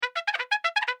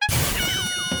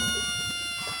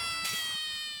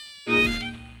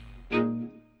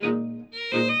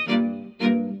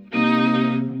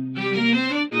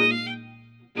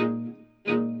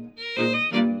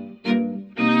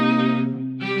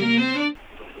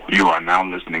You are now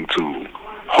listening to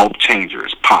Hope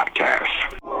Changers Podcast.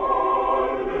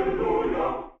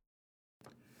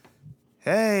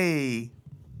 Hey,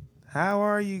 how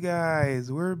are you guys?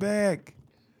 We're back.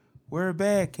 We're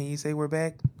back. Can you say we're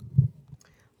back?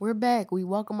 We're back. We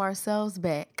welcome ourselves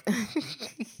back.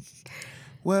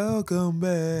 Welcome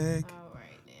back. All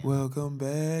right, now. Welcome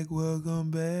back. Welcome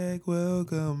back.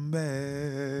 Welcome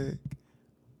back.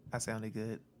 I sounded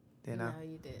good, didn't I? No,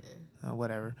 you didn't.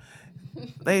 Whatever.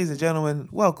 Ladies and gentlemen,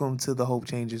 welcome to the Hope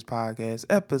Changers Podcast,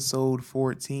 episode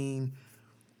 14.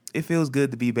 It feels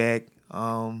good to be back.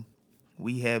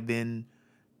 We have been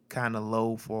kind of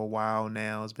low for a while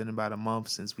now. It's been about a month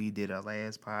since we did our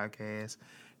last podcast.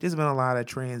 There's been a lot of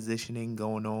transitioning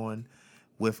going on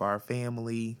with our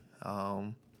family,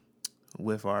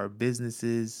 with our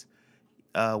businesses,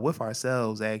 with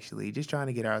ourselves, actually. Just trying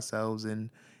to get ourselves in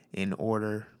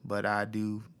order. But I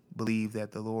do believe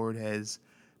that the Lord has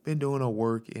been doing a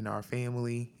work in our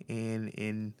family and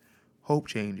in Hope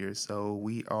Changers. So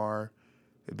we are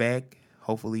back.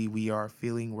 Hopefully we are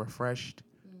feeling refreshed.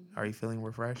 Mm-hmm. Are you feeling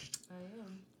refreshed? I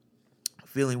am.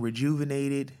 Feeling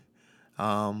rejuvenated.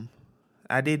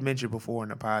 I did mention before in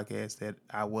the podcast that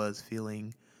I was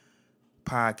feeling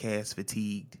podcast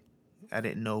fatigued. I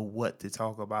didn't know what to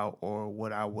talk about or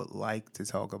what I would like to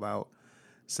talk about.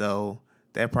 So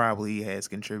that probably has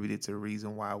contributed to the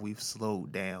reason why we've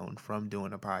slowed down from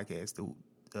doing a podcast to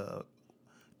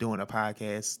doing a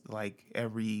podcast like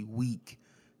every week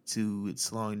to it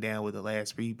slowing down with the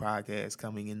last 3 podcasts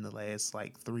coming in the last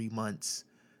like 3 months.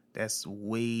 That's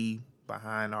way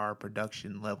behind our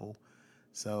production level.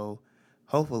 So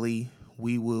hopefully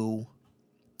we will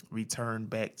return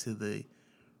back to the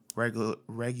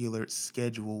regular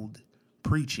scheduled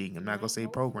preaching. I'm not going to say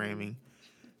programming.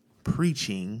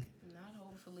 Preaching. Not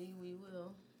hopefully, we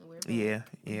will.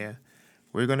 Yeah.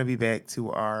 We're going to be back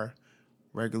to our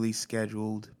regularly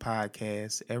scheduled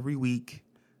podcast every week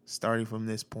starting from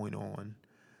this point on.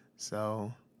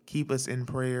 So keep us in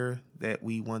prayer that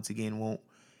we once again won't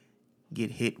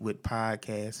get hit with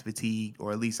podcast fatigue,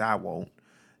 or at least I won't.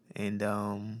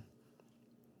 And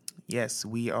yes,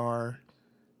 we are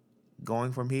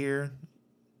going from here,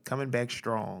 coming back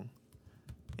strong.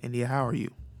 India, how are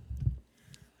you?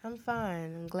 I'm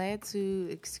fine. I'm glad to,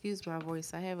 excuse my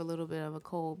voice, I have a little bit of a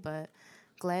cold, but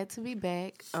glad to be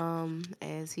back.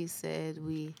 As he said,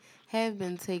 we have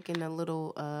been taking a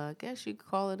little, I guess you could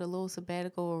call it a little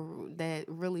sabbatical that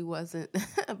really wasn't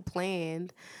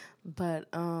planned, but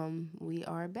we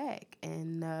are back,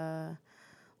 and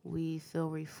we feel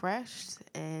refreshed,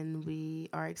 and we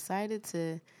are excited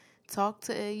to talk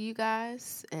to you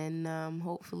guys, and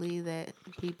hopefully that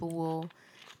people will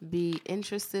be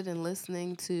interested in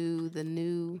listening to the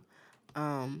new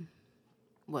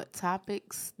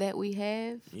topics that we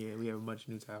have. Yeah, we have a bunch of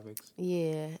new topics.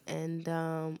 Yeah, and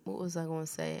what was I going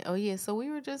to say? Oh, yeah, so we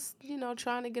were just,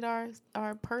 trying to get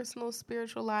our personal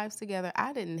spiritual lives together.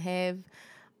 I didn't have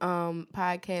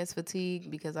podcast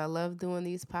fatigue because I love doing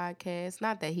these podcasts.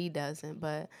 Not that he doesn't,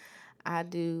 but I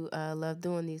do love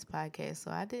doing these podcasts.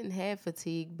 So I didn't have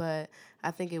fatigue, but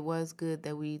I think it was good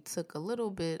that we took a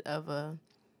little bit of a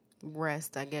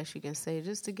rest, I guess you can say,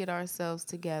 just to get ourselves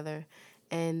together.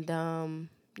 And,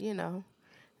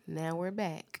 now we're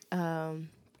back. So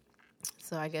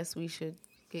I guess we should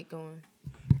get going.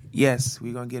 Yes,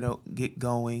 we're going to get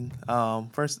going.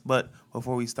 First, but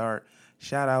before we start,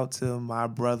 shout out to my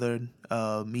brother,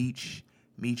 Meech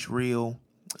Real,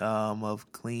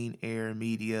 of Clean Air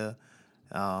Media.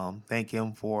 I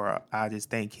just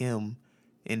thank him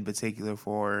in particular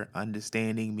for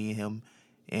understanding me and him.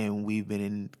 And we've been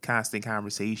in constant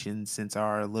conversation since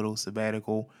our little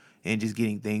sabbatical and just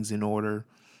getting things in order.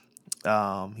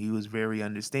 He was very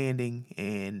understanding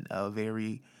and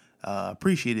very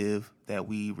appreciative that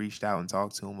we reached out and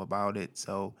talked to him about it.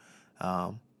 So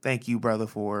thank you, brother,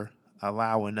 for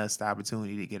allowing us the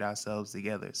opportunity to get ourselves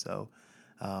together. So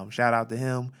shout out to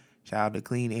him. Shout out to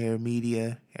Clean Air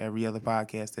Media, every other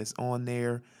podcast that's on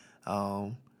there.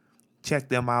 Check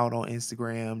them out on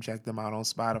Instagram. Check them out on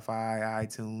Spotify,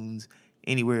 iTunes,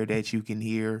 anywhere that you can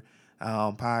hear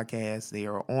podcasts. They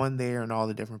are on there, and all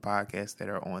the different podcasts that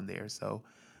are on there. So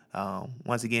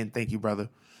once again, thank you, brother.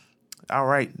 All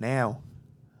right, now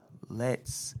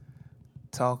let's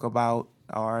talk about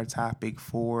our topic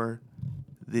for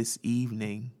this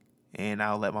evening. And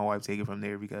I'll let my wife take it from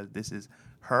there because this is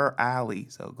her alley.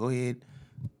 So go ahead,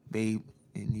 babe,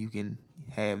 and you can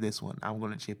have this one. I'm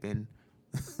going to chip in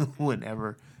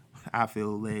whenever I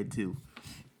feel led to.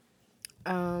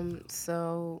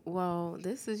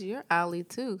 This is your alley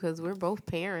too, because we're both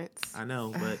parents. I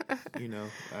know, but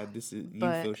this is you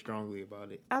feel strongly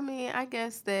about it. I mean, I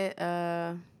guess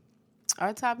that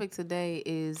Our topic today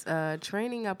is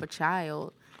training up a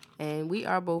child. And we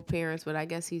are both parents, but I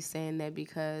guess he's saying that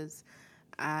because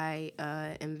I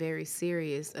am very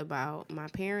serious about my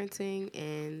parenting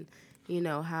and,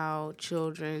 how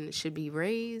children should be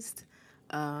raised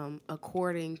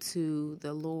according to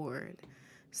the Lord.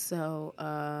 So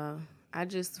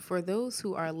for those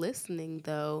who are listening,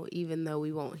 though, even though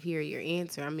we won't hear your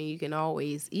answer, I mean, you can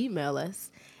always email us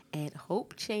at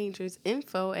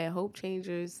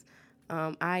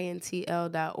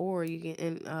hopechangersIntl.org. You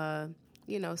can,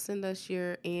 send us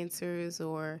your answers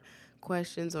or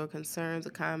questions or concerns or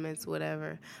comments,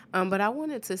 whatever. But I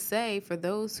wanted to say, for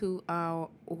those who are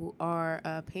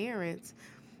parents,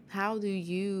 how do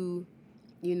you,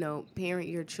 parent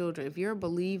your children? If you're a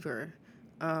believer,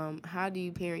 how do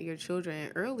you parent your children?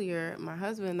 And earlier, my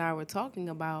husband and I were talking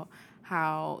about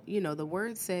how, the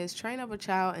word says, train up a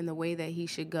child in the way that he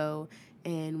should go,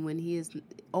 and when he is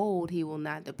old, he will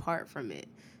not depart from it.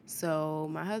 So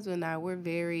my husband and I, we're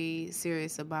very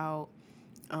serious about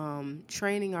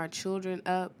training our children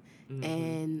up.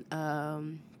 And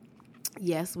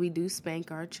yes, we do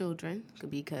spank our children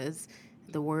because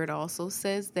the word also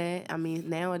says that. I mean,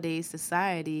 nowadays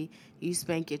society, you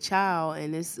spank your child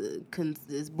and it's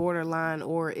borderline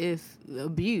or if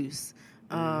abuse.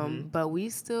 But we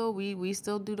still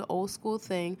do the old school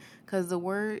thing because the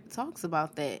word talks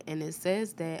about that, and it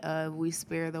says that if we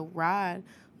spare the rod,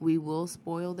 we will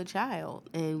spoil the child,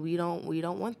 and we don't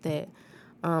want that.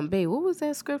 Babe, what was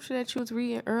that scripture that you was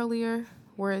reading earlier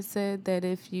where it said that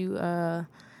if you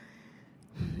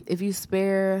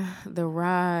spare the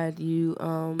rod, you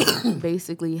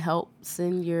basically help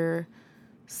send your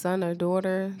son or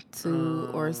daughter to,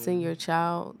 or send your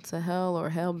child to hell or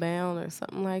hell bound or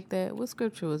something like that? What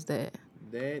scripture was that?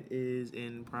 That is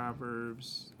in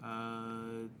Proverbs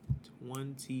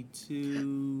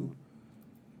 22.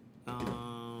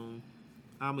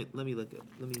 Let me look up.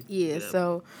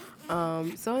 So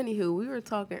anywho, we were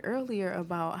talking earlier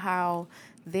about how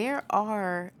there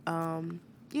are,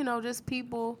 just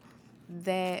people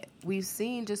that we've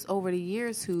seen just over the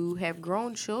years who have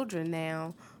grown children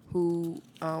now who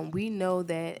we know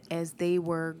that as they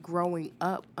were growing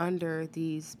up under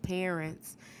these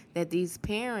parents, that these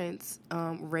parents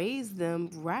raised them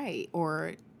right,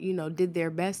 or did their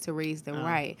best to raise them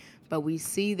right, but we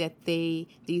see that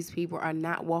these people are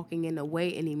not walking in the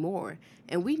way anymore,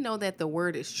 and we know that the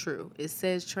word is true. It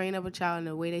says, train up a child in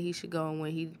the way that he should go, and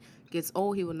when he gets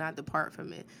old, he will not depart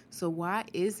from it. So why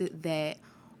is it that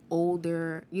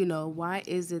why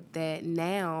is it that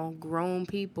now grown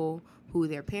people who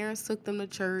their parents took them to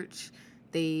church,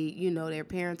 their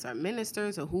parents are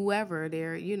ministers or whoever,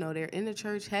 they're in the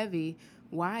church heavy,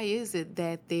 why is it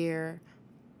that their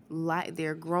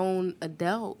grown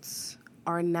adults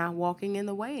are not walking in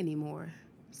the way anymore?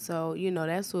 So,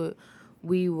 that's what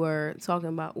we were talking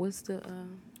about. What's the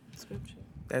scripture?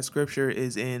 That scripture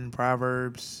is in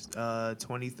Proverbs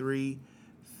 23,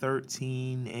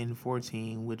 13, and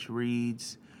 14, which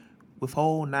reads,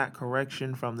 withhold not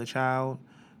correction from the child,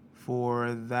 for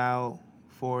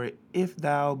if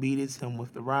thou beatest him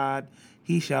with the rod,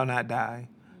 he shall not die.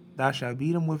 Thou shalt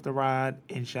beat him with the rod,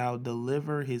 and shall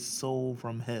deliver his soul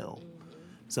from hell.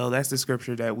 So that's the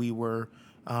scripture that we were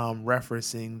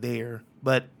referencing there.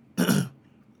 But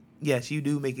yes, you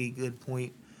do make a good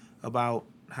point about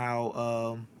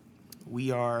how we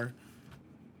are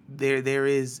there. There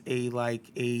is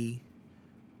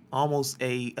almost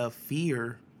a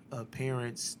fear of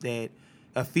parents,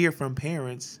 a fear from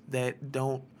parents that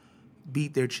don't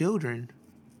beat their children.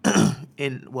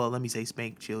 And let me say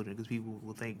spank children, because people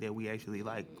will think that we actually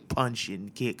punch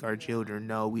and kick our children.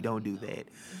 No, we don't do that.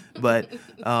 But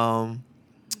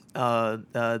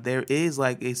there is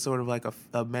a sort of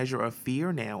a measure of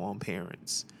fear now on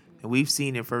parents, and we've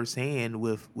seen it firsthand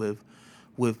with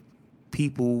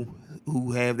people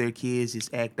who have their kids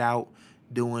just act out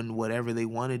doing whatever they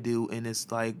want to do, and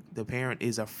it's like the parent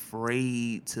is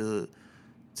afraid to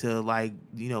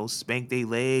spank their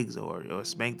legs or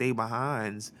spank their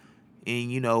behinds.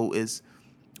 And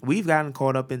we've gotten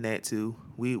caught up in that too.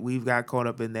 We've got caught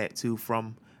up in that too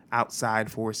from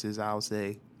outside forces, I'll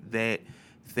say, that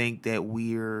think that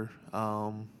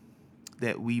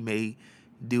that we may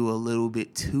do a little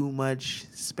bit too much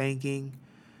spanking,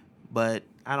 but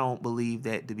I don't believe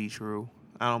that to be true.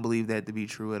 I don't believe that to be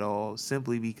true at all,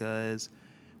 simply because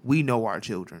we know our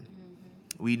children.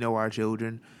 Mm-hmm. We know our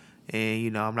children,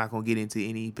 and I'm not going to get into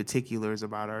any particulars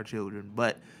about our children,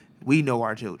 but we know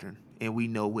our children and we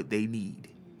know what they need.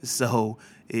 So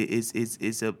it's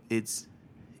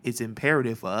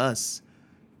imperative for us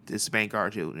to spank our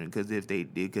children,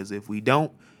 because if we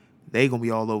don't, they're going to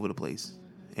be all over the place.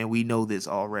 And we know this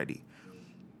already.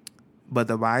 But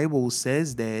the Bible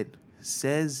says that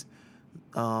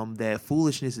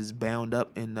foolishness is bound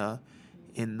up in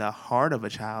the heart of a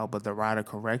child, but the rod of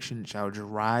correction shall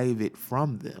drive it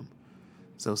from them.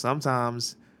 So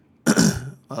sometimes,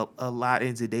 a lot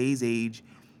in today's age,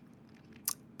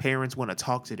 parents want to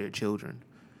talk to their children.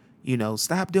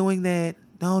 Stop doing that.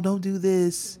 No, don't do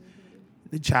this.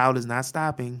 The child is not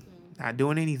stopping, not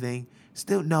doing anything.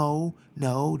 Still, no,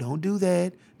 don't do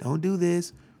that. Don't do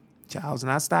this. Child's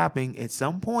not stopping. At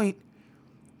some point,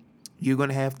 you're going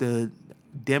to have to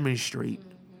demonstrate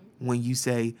when you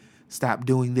say, stop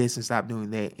doing this and stop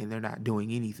doing that, and they're not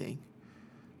doing anything.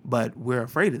 But we're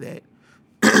afraid of that.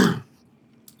 They're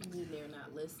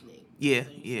not listening. Yeah.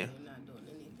 They're not doing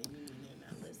anything. They're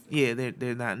not listening. Yeah,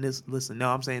 they're not listening. No,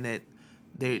 I'm saying that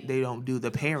they don't do.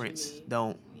 The parents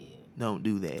don't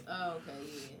do that. Oh, okay.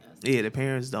 Yeah, the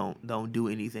parents don't do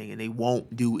anything, and they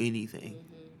won't do anything.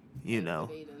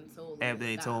 After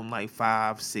they told them like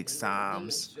 5-6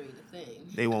 times,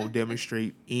 they won't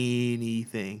demonstrate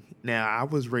anything. Now, I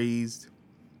was raised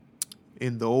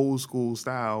in the old school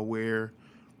style where,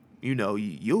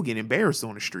 you'll get embarrassed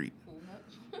on the street.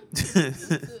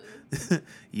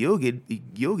 You'll get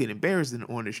embarrassed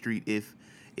on the street if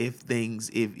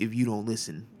you don't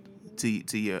listen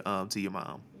to your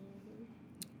mom.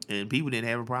 And people didn't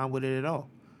have a problem with it at all.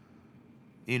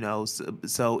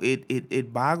 So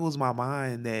it boggles my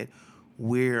mind that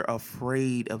we're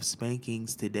afraid of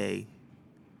spankings today.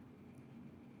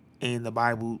 And the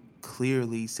Bible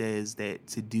clearly says that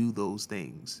to do those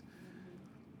things.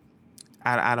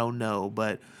 I don't know,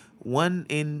 but one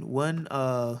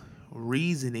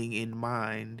reasoning in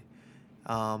mind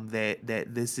that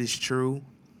this is true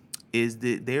is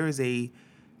that there is a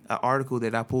article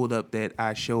that I pulled up that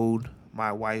I showed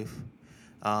my wife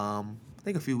I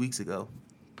think a few weeks ago,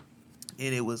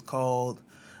 and it was called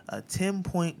a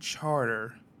 10-point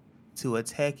charter to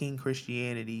attacking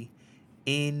Christianity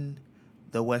in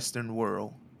the Western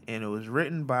world, and it was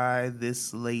written by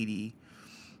this lady.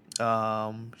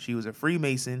 She was a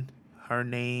Freemason. Her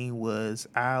name was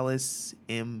Alice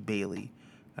M. Bailey,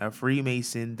 a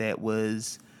Freemason that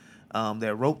was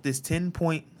that wrote this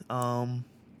 10-point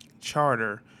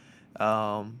charter.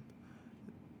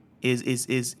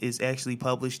 Is actually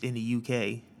published in the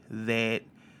UK that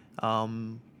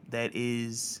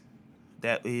is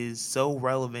so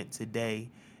relevant today,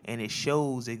 and it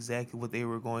shows exactly what they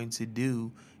were going to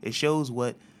do. It shows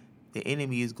what the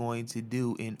enemy is going to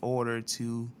do in order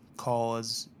to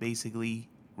cause basically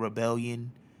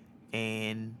rebellion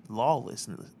and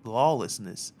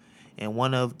lawlessness. And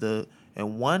one of the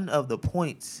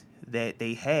points that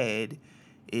they had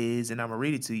is, and I'm gonna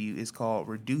read it to you, is called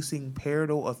reducing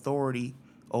parental authority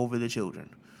over the children.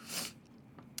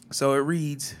 So it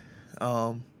reads,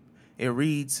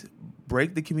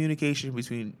 break the communication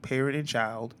between parent and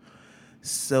child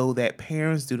so that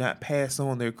parents do not pass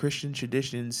on their Christian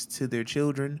traditions to their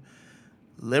children.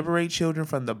 Liberate children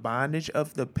from the bondage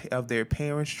of their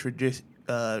parents'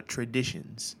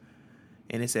 traditions.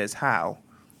 And it says how?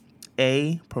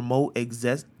 A, promote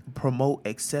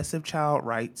excessive child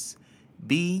rights.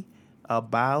 B,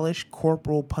 abolish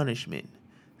corporal punishment.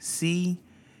 C,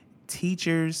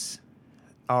 teachers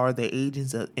are the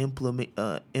agents of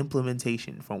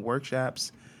implementation. From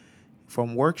workshops,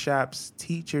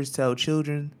 teachers tell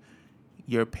children,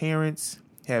 your parents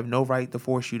have no right to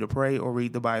force you to pray or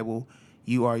read the Bible.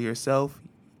 You are yourself,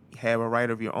 have a right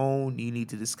of your own. You need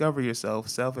to discover yourself,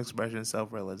 self-expression,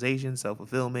 self-realization,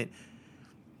 self-fulfillment.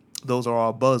 Those are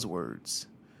all buzzwords.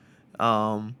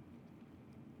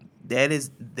 That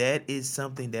is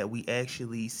something that we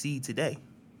actually see today,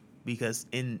 because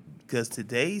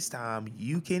today's time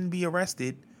you can be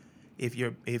arrested if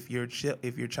your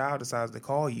child decides to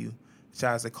call you,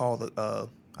 decides to call the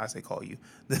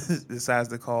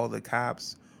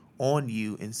cops on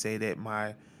you and say that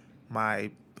my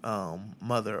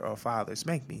mother or father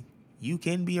spanked me. You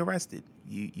can be arrested.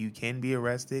 You can be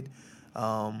arrested.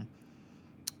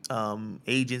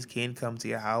 Agents can come to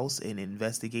your house and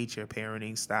investigate your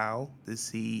parenting style to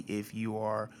see if you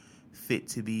are fit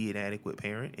to be an adequate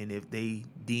parent. And if they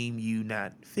deem you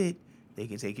not fit, they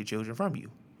can take your children from you.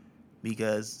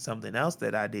 Because something else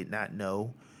that I did not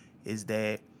know is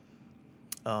that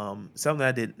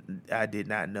something I did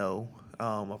not know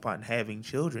upon having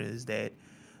children is that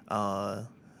the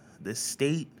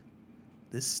state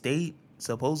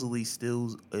supposedly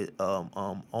still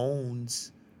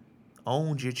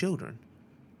owns your children.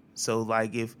 So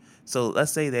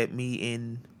let's say that me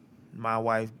and my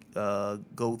wife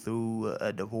go through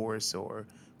a divorce or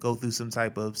go through some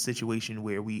type of situation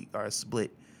where we are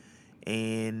split,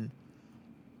 and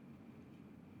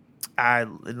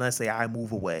let's say I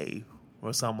move away,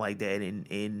 or something like that,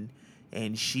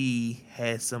 and she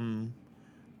has some,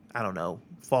 I don't know,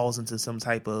 falls into some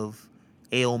type of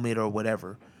ailment or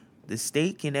whatever, the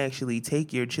state can actually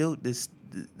take your child.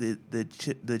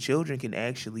 The children can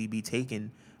actually be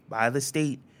taken by the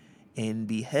state and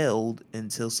be held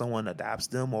until someone adopts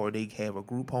them or they have a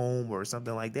group home or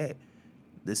something like that.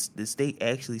 The state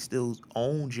actually still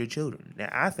owns your children. Now,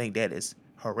 I think that is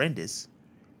horrendous.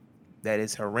 That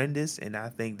is horrendous, and I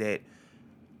think that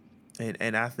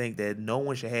I think that no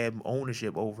one should have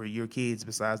ownership over your kids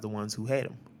besides the ones who had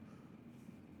them.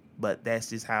 But that's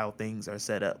just how things are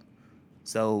set up.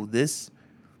 So this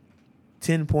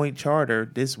 10-point charter,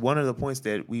 this one of the points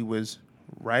that we was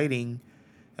writing,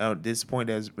 this point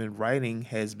that's been writing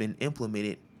has been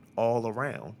implemented all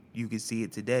around. You can see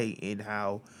it today in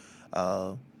how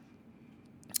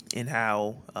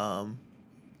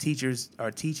teachers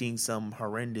are teaching some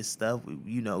horrendous stuff.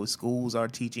 You know, schools are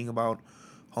teaching about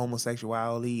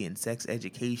homosexuality and sex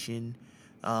education,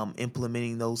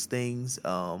 implementing those things.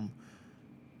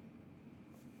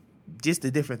 Just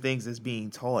the different things that's being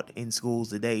taught in schools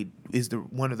today is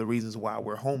one of the reasons why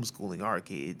we're homeschooling our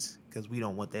kids, because we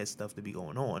don't want that stuff to be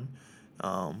going on.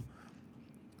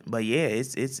 But yeah,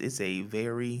 it's a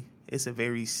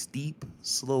very steep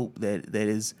slope that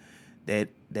is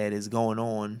going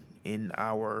on in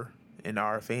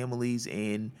our families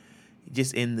and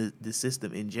just in the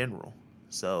system in general.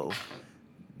 So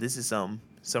this is some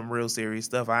real serious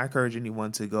stuff. I encourage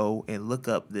anyone to go and look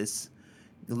up this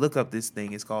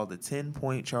thing. It's called the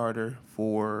 10-Point Charter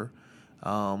for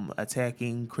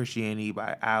Attacking Christianity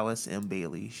by Alice M.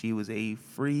 Bailey. She was a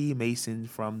Freemason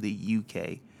from the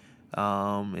UK,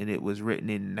 and it was written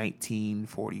in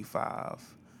 1945.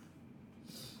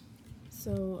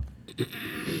 So,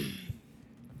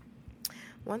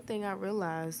 one thing I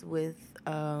realized with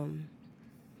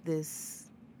this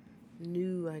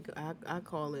new, I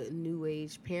call it new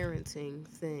age parenting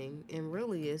thing, and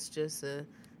really it's just a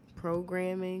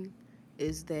programming,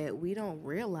 is that we don't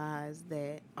realize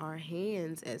that our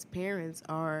hands as parents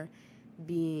are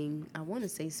being, I want to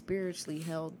say, spiritually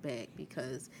held back,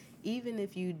 because even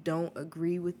if you don't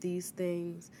agree with these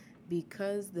things,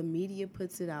 because the media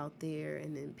puts it out there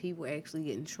and then people actually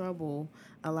get in trouble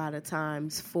a lot of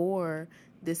times for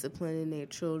disciplining their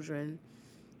children,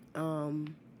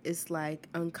 it's like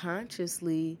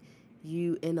unconsciously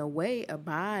you in a way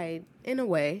abide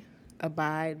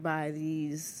by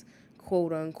these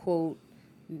quote unquote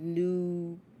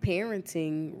new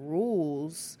parenting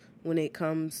rules when it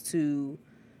comes to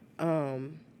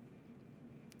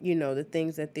the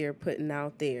things that they're putting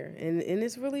out there, and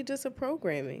it's really just a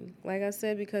programming, like I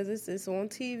said, because it's on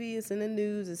TV, it's in the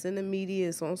news, it's in the media,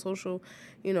 it's on social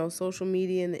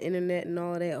media and the internet and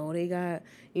all of that. Oh, they got,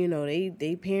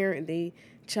 they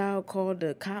child called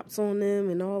the cops on them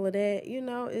and all of that.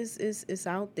 It's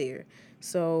out there.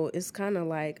 So it's kind of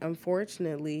like,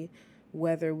 unfortunately,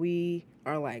 whether we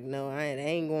are like, no, it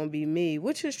ain't gonna be me,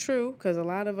 which is true, because a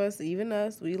lot of us, even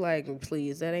us, we like,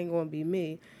 please, that ain't gonna be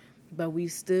me. But we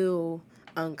still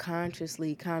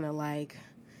unconsciously kind of like,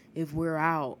 if we're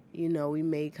out, we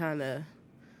may kind of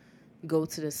go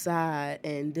to the side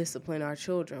and discipline our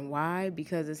children. Why?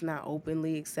 Because it's not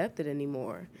openly accepted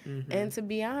anymore. Mm-hmm. And to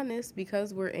be honest,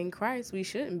 because we're in Christ, we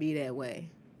shouldn't be that way.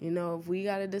 If we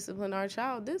got to discipline our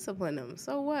child, discipline them.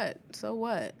 So what?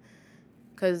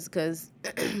 Because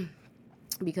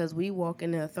we walk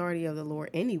in the authority of the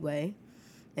Lord anyway.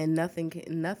 And nothing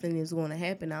is going to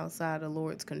happen outside the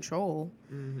Lord's control.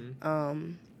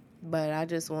 Mm-hmm. But I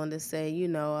just wanted to say, a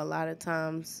lot of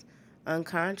times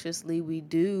unconsciously we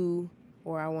do,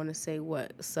 or I want to say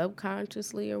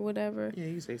subconsciously or whatever. Yeah,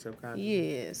 you say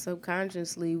subconsciously. Yeah,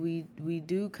 subconsciously we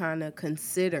do kind of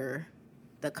consider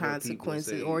the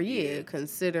consequences, or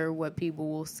consider what people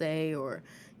will say, or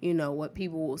what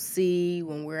people will see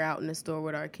when we're out in the store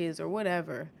with our kids or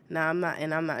whatever. Now I'm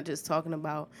not just talking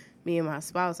about me and my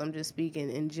spouse. I'm just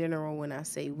speaking in general when I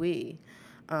say we.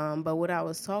 But what I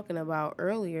was talking about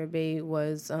earlier, babe,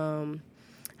 was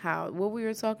what we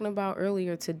were talking about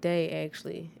earlier today,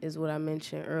 actually, is what I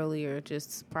mentioned earlier,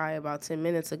 just probably about 10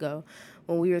 minutes ago,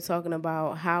 when we were talking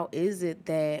about how is it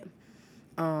that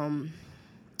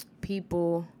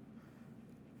people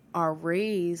are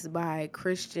raised by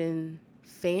Christian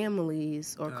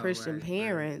families or Christian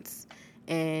parents,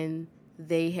 and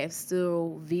they have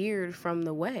still veered from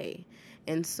the way.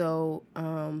 And so we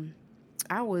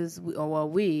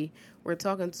were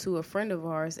talking to a friend of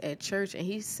ours at church, and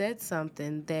he said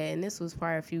something and this was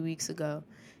probably a few weeks ago,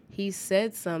 he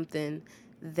said something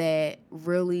that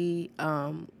really,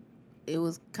 it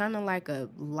was kind of like a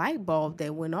light bulb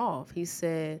that went off. He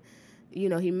said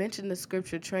he mentioned the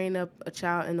scripture, train up a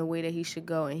child in the way that he should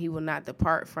go and he will not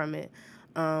depart from it.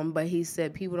 But he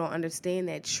said people don't understand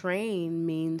that train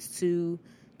means to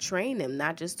train them,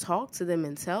 not just talk to them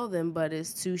and tell them, but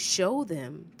it's to show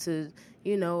them to,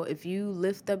 if you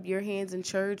lift up your hands in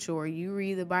church or you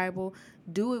read the Bible,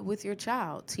 do it with your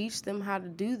child. Teach them how to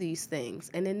do these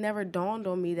things. And it never dawned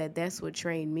on me that that's what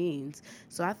train means.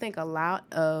 So I think a lot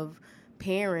of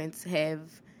parents have,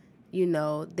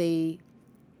 they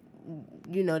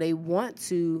want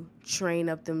to train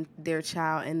up their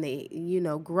child, and they,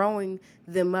 growing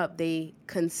them up, they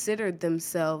considered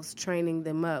themselves training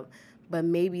them up, but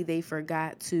maybe they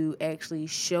forgot to actually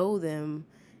show them.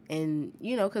 And,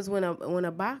 because when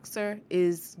a boxer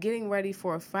is getting ready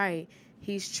for a fight,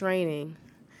 he's training.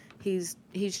 He's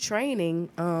training.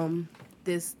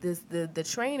 The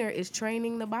trainer is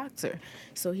training the boxer.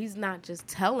 So he's not just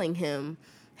telling him,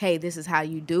 hey, this is how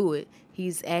you do it.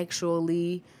 He's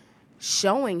actually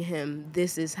showing him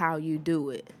this is how you do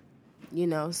it.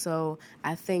 So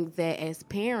I think that as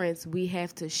parents, we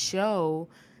have to show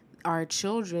our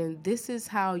children, this is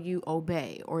how you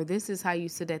obey, or this is how you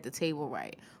sit at the table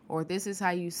right, or this is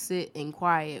how you sit in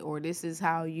quiet, or this is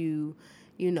how you,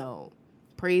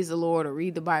 praise the Lord or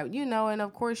read the Bible, and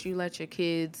of course you let your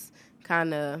kids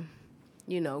kind of,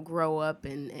 grow up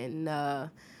and have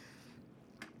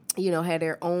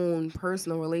their own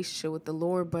personal relationship with the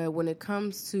Lord. But when it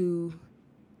comes to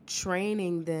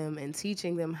training them and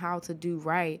teaching them how to do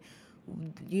right,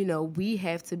 we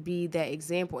have to be that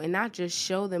example, and not just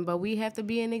show them, but we have to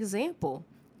be an example.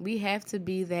 We have to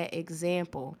be that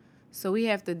example. So we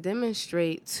have to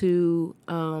demonstrate to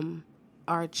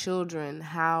our children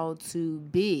how to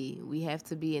be. We have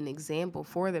to be an example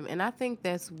for them. And I think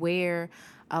that's where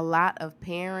a lot of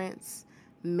parents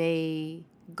may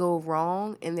go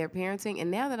wrong in their parenting.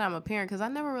 And now that I'm a parent, because I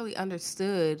never really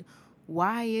understood,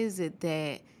 why is it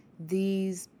that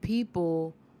these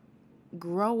people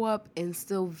grow up and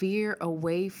still veer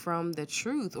away from the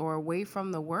truth or away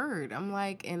from the word? I'm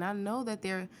like, and I know their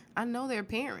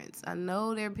parents. I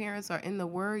know their parents are in the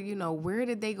word. Where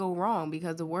did they go wrong?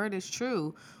 Because the word is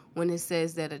true when it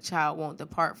says that a child won't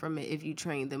depart from it if you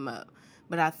train them up.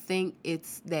 But I think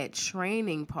it's that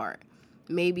training part.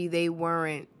 Maybe they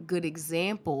weren't good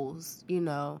examples,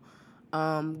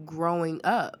 growing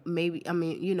up. Maybe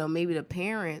the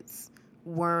parents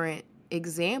weren't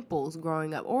examples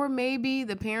growing up, or maybe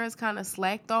the parents kind of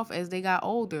slacked off as they got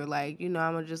older. Like, I'm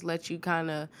gonna just let you kind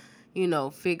of,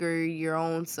 figure your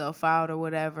own self out or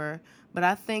whatever. But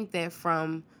I think that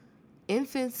from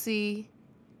infancy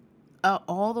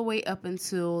all the way up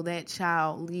until that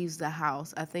child leaves the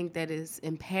house, I think that it's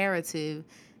imperative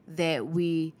that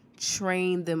we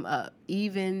train them up.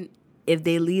 Even if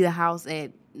they leave the house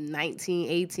at 19,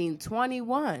 18,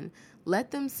 21,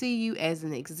 let them see you as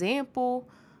an example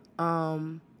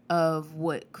of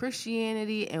what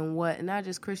Christianity and what, not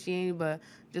just Christianity, but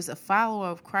just a follower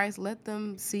of Christ. Let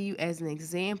them see you as an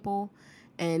example,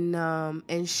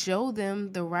 and show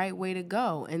them the right way to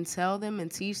go, and tell them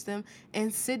and teach them,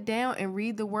 and sit down and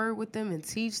read the word with them and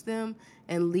teach them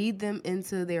and lead them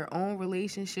into their own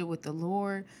relationship with the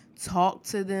Lord. Talk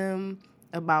to them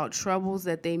about troubles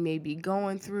that they may be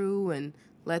going through, and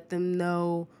let them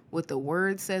know what the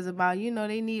word says about,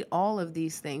 they need all of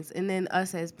these things. And then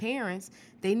us as parents,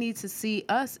 they need to see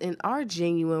us in our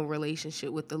genuine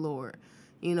relationship with the Lord.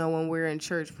 When we're in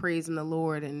church praising the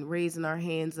Lord and raising our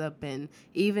hands up, and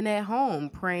even at home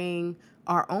praying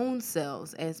our own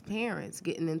selves as parents,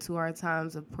 getting into our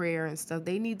times of prayer and stuff.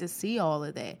 They need to see all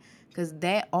of that, because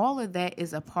all of that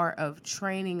is a part of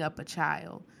training up a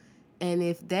child. And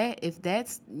if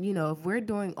we're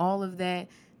doing all of that,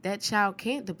 that child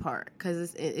can't depart,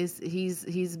 because he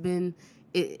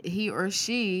or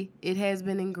she, it has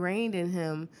been ingrained in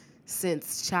him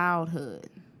since childhood,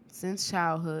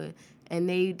 and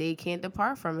they can't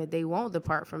depart from it. They won't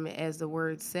depart from it, as the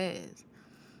word says.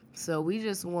 So we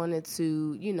just wanted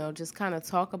to, just kind of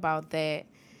talk about that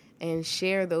and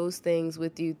share those things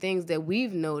with you, things that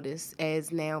we've noticed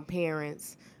as now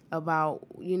parents about,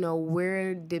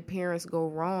 where did parents go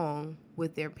wrong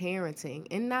with their parenting.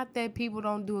 And not that people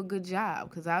don't do a good job,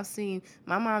 because I've seen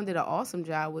my mom did an awesome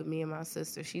job with me and my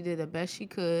sister. She did the best she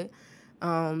could.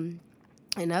 And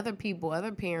other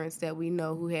parents that we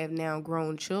know who have now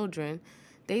grown children,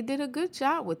 they did a good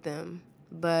job with them.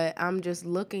 But I'm just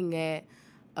looking at,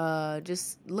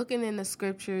 looking in the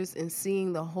scriptures and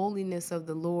seeing the holiness of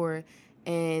the Lord,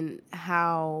 and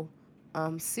how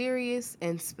serious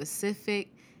and specific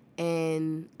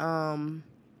and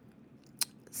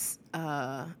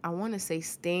I want to say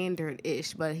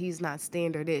standard-ish, but he's not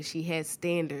standard-ish. He has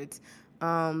standards.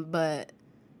 But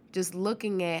just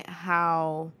looking at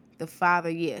how the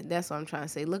father, that's what I'm trying to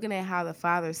say. Looking at how the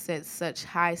father sets such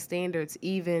high standards,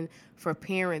 even for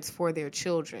parents, for their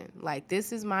children. Like,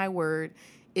 this is my word.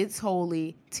 It's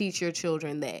holy. Teach your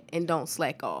children that and don't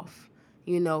slack off.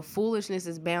 Foolishness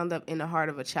is bound up in the heart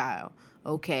of a child.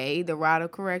 Okay, the rod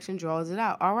of correction draws it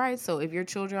out. All right, so if your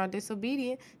children are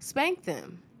disobedient, spank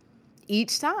them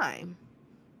each time.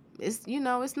 It's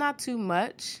not too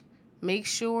much. Make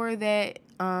sure that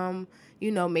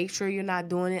make sure you're not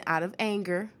doing it out of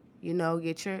anger.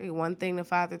 Get your, one thing the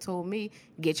father told me,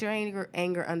 get your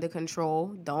anger under control.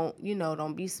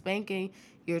 Don't be spanking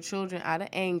your children out of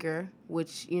anger,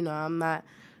 which, I'm not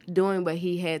doing, but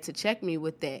he had to check me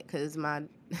with that because my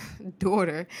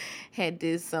daughter had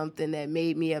did something that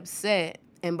made me upset.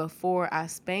 And before I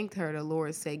spanked her, the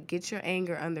Lord said, get your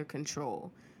anger under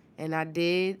control. And I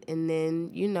did. And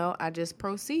then, I just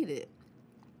proceeded.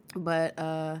 But,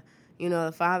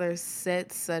 the Father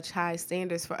sets such high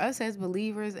standards for us as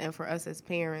believers and for us as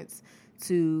parents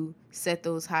to set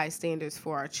those high standards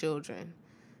for our children.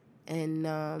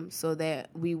 And so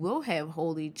that we will have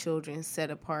holy children,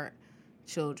 set apart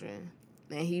children.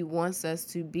 And he wants us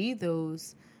to be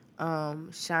those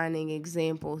shining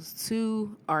examples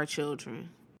to our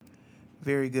children.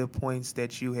 Very good points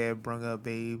that you have brung up,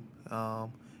 babe.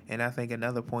 And I think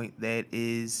another point that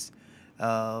is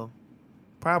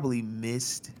probably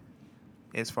missed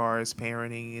as far as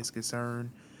parenting is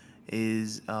concerned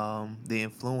is the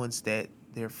influence that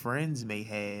their friends may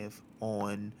have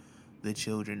on the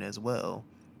children as well,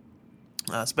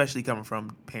 especially coming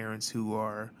from parents who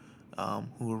are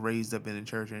raised up in the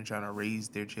church and trying to raise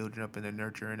their children up in the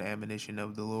nurture and admonition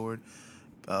of the Lord.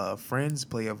 Friends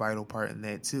play a vital part in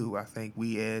that too. I think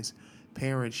we as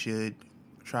parents should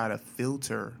try to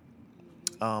filter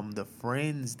the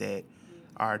friends that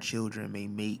our children may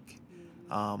make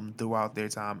throughout their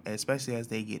time, especially as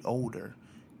they get older.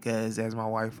 Because as my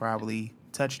wife probably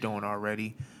touched on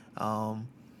already,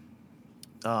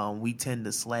 we tend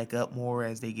to slack up more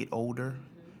as they get older.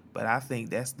 But I think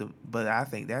that's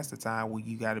the time where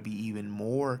you got to be even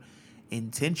more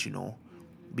intentional,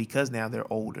 because now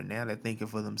they're older. Now they're thinking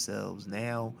for themselves.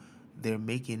 Now they're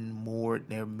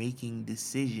making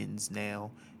decisions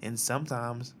now, and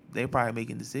sometimes they're probably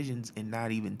making decisions and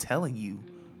not even telling you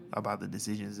about the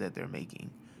decisions that they're making.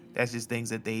 That's just things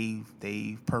that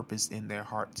they've purposed in their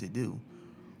heart to do.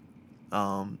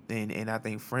 And I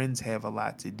think friends have a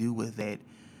lot to do with that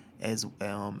as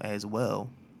well.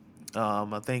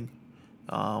 I think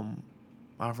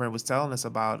my friend was telling us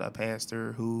about a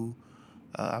pastor who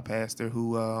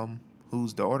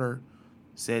whose daughter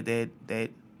said that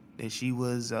she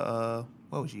was what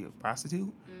was she, a prostitute?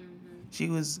 Mm-hmm. She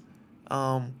was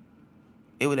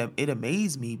it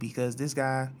amazed me because this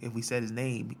guy, if we said his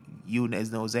name, you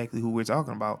guys know exactly who we're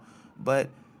talking about. But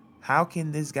how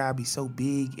can this guy be so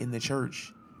big in the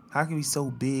church? How can he be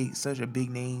so big, such a big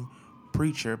name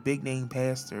preacher, big name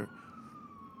pastor,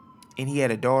 and he had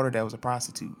a daughter that was a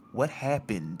prostitute? What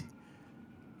happened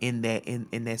in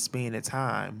that span of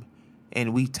time?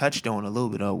 And we touched on a little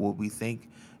bit of what we think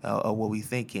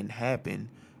can happen,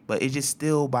 but it just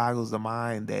still boggles the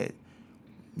mind that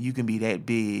you can be that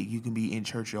big, you can be in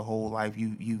church your whole life,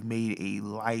 you've made a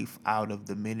life out of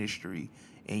the ministry,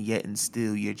 and yet and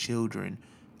still your children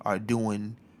are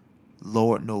doing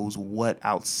Lord knows what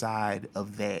outside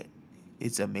of that.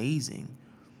 It's amazing.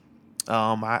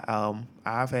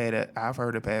 I've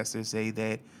heard a pastor say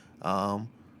that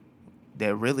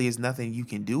there really is nothing you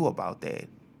can do about that.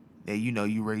 That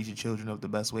you raise your children up the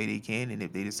best way they can, and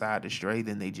if they decide to stray,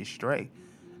 then they just stray.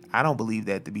 I don't believe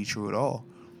that to be true at all.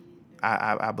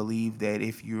 I believe that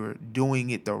if you're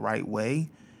doing it the right way,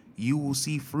 you will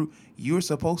see fruit. You're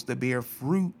supposed to bear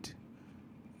fruit.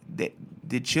 That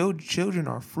the children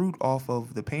are fruit off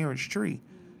of the parent's tree.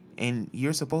 And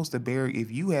you're supposed to bear,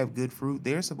 if you have good fruit,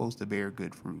 they're supposed to bear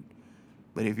good fruit.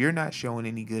 But if you're not showing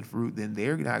any good fruit, then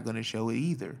they're not going to show it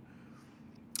either.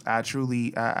 I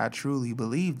truly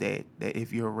believe that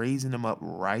if you're raising them up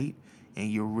right,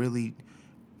 and you're really,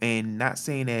 and not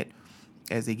saying that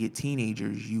as they get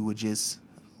teenagers, you would just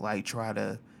like try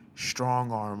to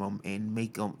strong arm them and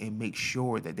make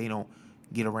sure that they don't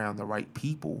get around the right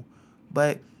people,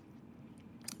 but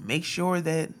make sure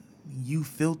that you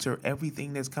filter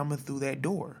everything that's coming through that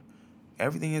door,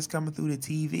 everything that's coming through the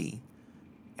TV,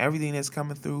 everything that's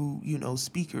coming through,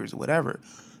 speakers, whatever.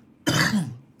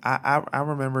 I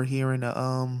remember hearing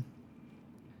one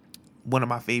of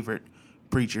my favorite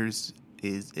preachers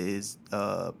is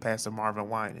Pastor Marvin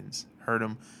Winans. Heard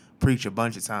him preach a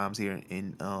bunch of times here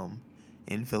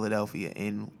in Philadelphia,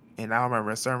 and I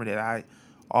remember a sermon that I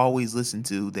always listened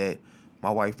to that my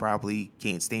wife probably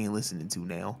can't stand listening to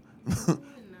now.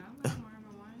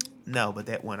 No, but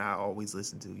that one I always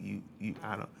listen to.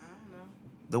 I don't. know.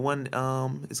 The one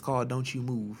it's called "Don't You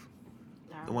Move."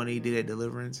 The one he did at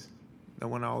Deliverance. The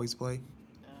one I always play.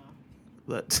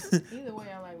 But either way,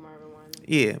 I like Marvin Wine.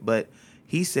 Yeah, but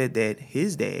he said that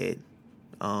his dad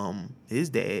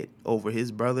over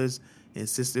his brothers and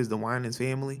sisters, the Winans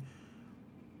family,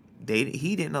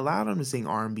 he didn't allow them to sing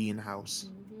R&B in the house.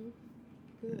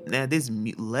 Mm-hmm. Now, this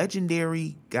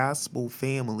legendary gospel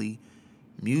family,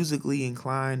 musically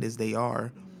inclined as they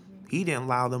are, he didn't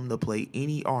allow them to play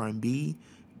any R&B.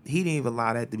 He didn't even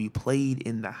allow that to be played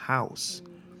in the house.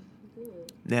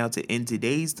 Now, in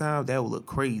today's time, that would look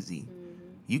crazy.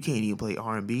 You can't even play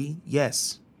R&B.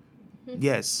 Yes.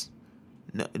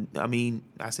 No, I mean,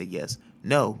 I said yes.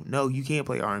 No, you can't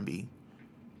play R&B.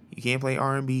 You can't play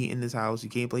R&B in this house. You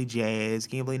can't play jazz.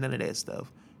 You can't play none of that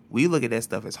stuff. We look at that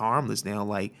stuff as harmless now.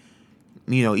 Like,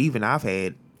 even I've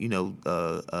had,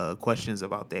 questions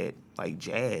about that. Like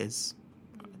jazz.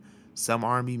 Some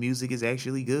R&B music is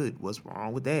actually good. What's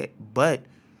wrong with that? But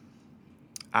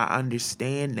I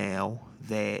understand now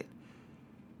that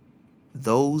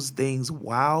those things,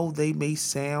 while they may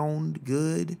sound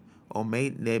good or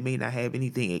they may not have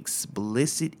anything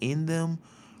explicit in them,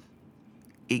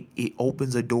 it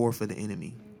opens a door for the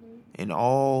enemy. And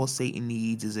all Satan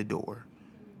needs is a door.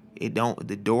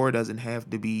 The door doesn't have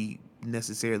to be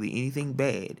necessarily anything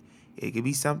bad. It could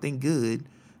be something good,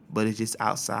 but it's just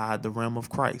outside the realm of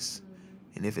Christ.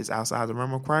 And if it's outside the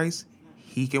realm of Christ,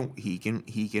 he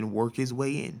can work his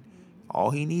way in.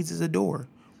 All he needs is a door.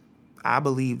 I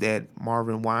believe that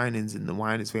Marvin Winans and the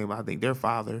Winans family, I think their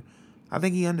father, I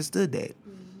think he understood that.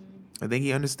 I think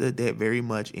he understood that very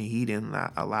much, and he did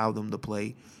not allow them to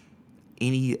play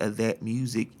any of that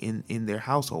music in their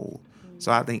household.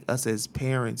 So I think us as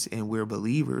parents, and we're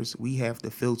believers, we have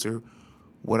to filter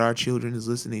what our children is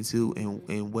listening to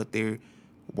and what they're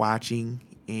watching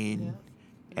and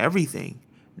everything.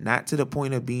 Not to the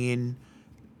point of being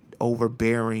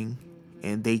overbearing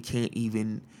and they can't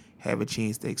even have a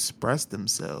chance to express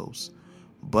themselves,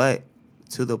 but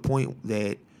to the point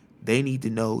that they need to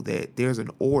know that there's an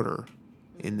order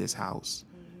in this house,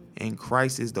 and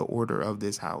Christ is the order of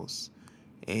this house,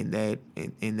 and that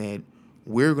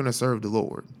we're going to serve the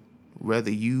Lord,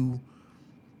 whether you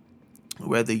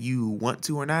want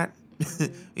to or not.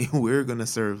 We're going to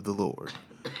serve the Lord,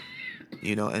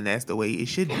 and that's the way it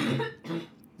should be.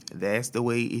 That's the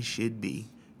way it should be.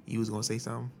 You was going to say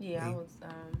something? Yeah, hey.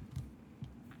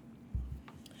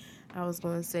 I was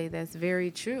going to say that's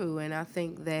very true. And I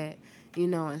think that,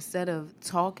 instead of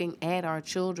talking at our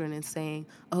children and saying,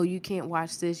 oh, you can't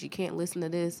watch this, you can't listen to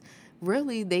this,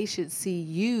 really they should see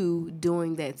you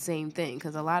doing that same thing.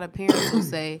 Because a lot of parents will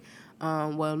say,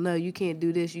 well, no, you can't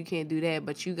do this, you can't do that,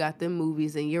 but you got them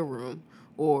movies in your room.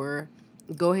 Or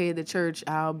go ahead to church,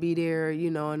 I'll be there,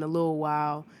 in a little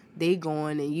while. They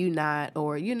going and you not.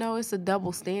 Or, it's a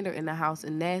double standard in the house.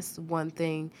 And that's one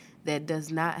thing that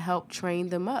does not help train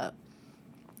them up.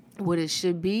 What it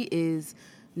should be is,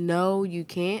 no, you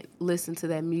can't listen to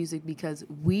that music because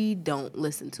we don't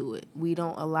listen to it. We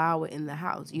don't allow it in the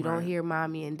house. You don't hear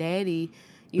mommy and daddy,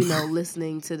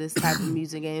 listening to this type of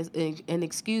music. And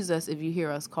excuse us if you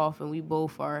hear us coughing. We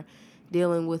both are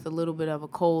dealing with a little bit of a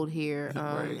cold here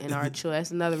in our children.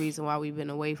 That's another reason why we've been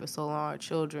away for so long. Our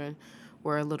children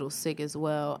were a little sick as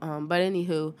well. But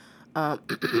anywho,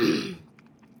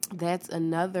 that's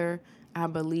another, I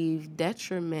believe,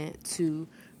 detriment to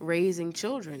raising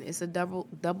children. It's a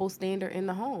double standard in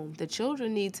the home. The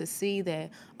children need to see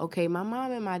that, okay, my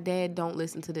mom and my dad don't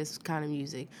listen to this kind of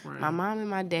music. Right. My mom and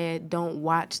my dad don't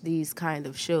watch these kind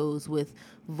of shows with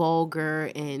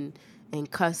vulgar and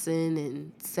cussing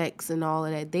and sex and all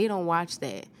of that. They don't watch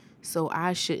that. So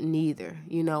I shouldn't either,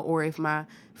 or if my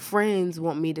friends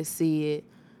want me to see it,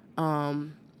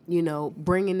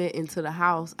 bringing it into the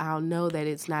house, I'll know that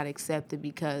it's not accepted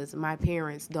because my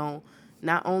parents don't.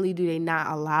 Not only do they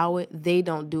not allow it, they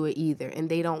don't do it either, and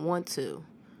they don't want to.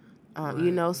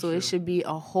 So sure. It should be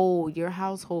a whole. Your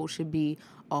household should be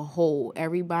a whole.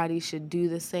 Everybody should do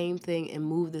the same thing and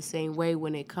move the same way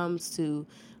when it comes to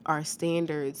our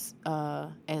standards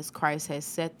as Christ has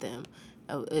set them.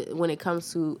 When it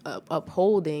comes to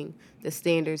upholding the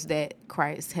standards that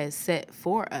Christ has set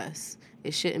for us,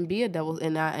 it shouldn't be a double.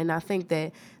 And I think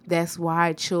that that's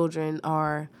why children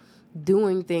are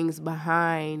doing things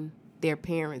behind their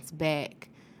parents' back,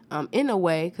 in a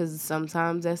way, because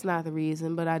sometimes that's not the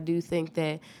reason, but I do think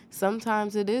that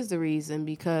sometimes it is the reason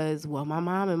because, well, my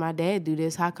mom and my dad do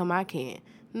this, how come I can't?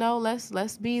 No,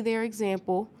 let's be their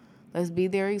example. Let's be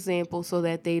their example so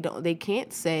that they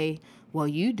can't say, well,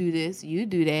 you do this, you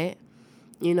do that.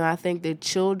 I think that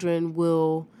children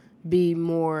will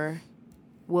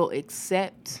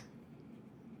accept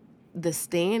the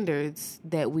standards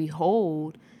that we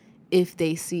hold if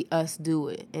they see us do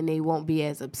it, and they won't be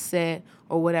as upset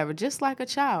or whatever. Just like a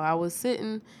child, I was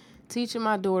teaching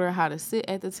my daughter how to sit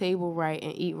at the table right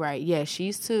and eat right. Yeah,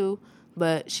 she's 2,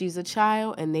 but she's a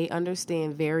child and they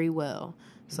understand very well.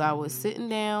 So I was sitting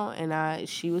down and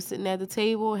she was sitting at the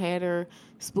table, had her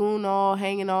spoon all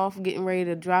hanging off, getting ready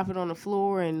to drop it on the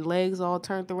floor and legs all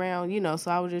turned around,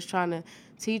 So I was just trying to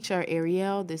teach her,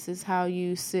 Ariel, this is how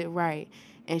you sit right.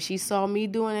 And she saw me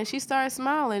doing it. She started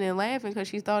smiling and laughing because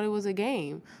she thought it was a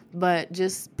game. But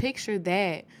just picture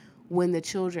that when your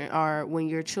children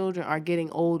are getting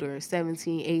older,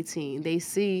 17,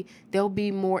 18, they'll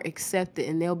be more accepted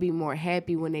and they'll be more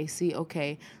happy when they see,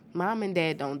 okay, mom and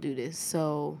dad don't do this.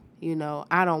 So,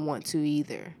 I don't want to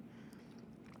either.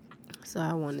 So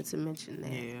I wanted to mention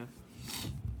that. Yeah.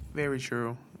 Very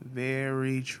true.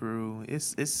 Very true.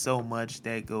 It's so much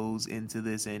that goes into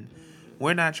this, and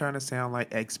we're not trying to sound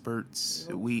like experts.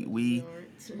 We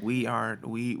aren't.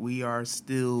 We are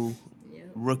still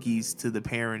rookies to the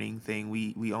parenting thing.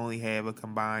 We only have a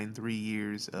combined 3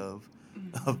 years of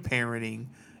parenting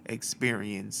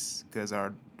experience because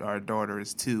our daughter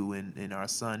is 2 and our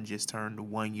son just turned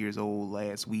 1 year old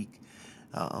last week.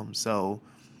 So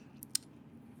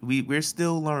we're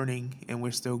still learning and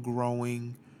we're still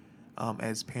growing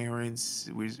as parents.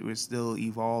 We're still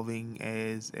evolving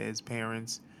as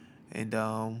parents.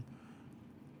 And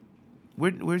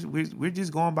we're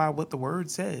just going by what the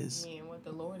word says, and what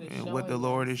the Lord is and showing what the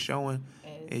Lord us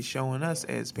is showing us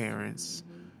as parents.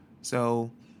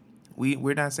 So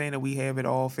we're not saying that we have it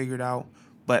all figured out,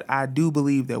 but I do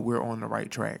believe that we're on the right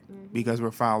track because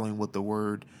we're following what the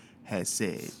word has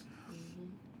said.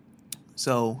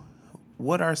 So,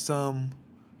 what are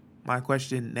my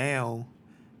question now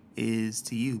is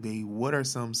to you, babe. What are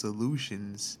some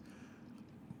solutions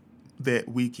that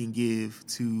we can give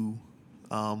to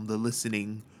the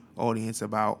listening audience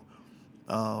about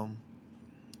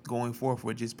going forth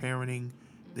with just parenting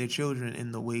their children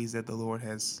in the ways that the Lord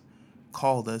has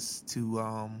called us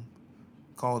to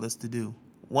do?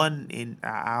 One,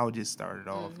 I'll just start it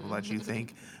off and let you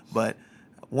think, but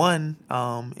one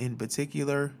in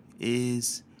particular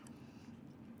is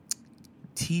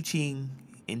teaching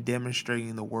and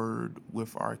demonstrating the word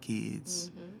with our kids.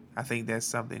 I think that's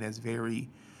something that's very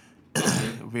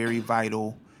very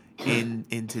vital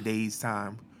in today's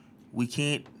time.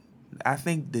 I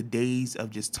think the days of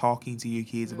just talking to your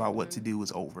kids about what to do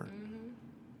is over.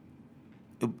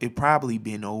 It probably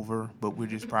been over, but we're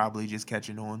just probably just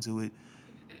catching on to it.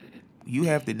 You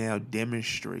have to now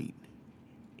demonstrate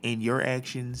in your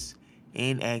actions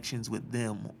and actions with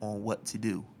them on what to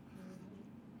do.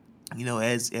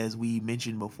 As we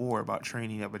mentioned before about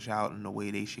training up a child in the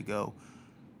way they should go,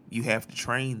 you have to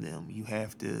train them. You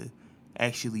have to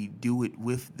actually do it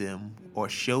with them or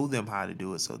show them how to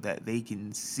do it so that they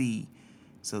can see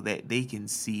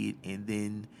it, and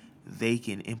then they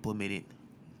can implement it.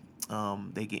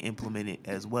 They can implement it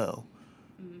as well.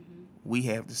 We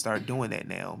have to start doing that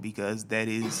now because that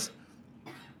is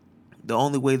the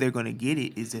only way they're going to get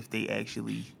it is if they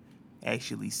actually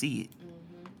see it.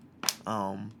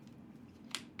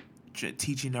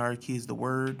 Teaching our kids the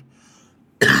word,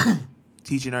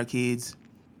 teaching our kids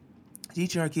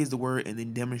the word, and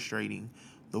then demonstrating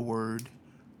the word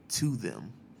to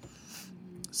them.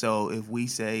 So if we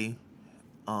say,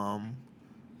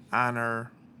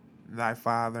 honor thy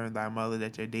father and thy mother,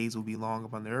 that your days will be long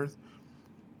upon the earth,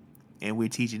 and we're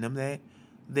teaching them that,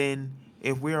 then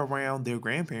if we're around their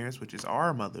grandparents, which is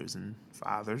our mothers and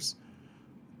fathers,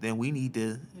 then we need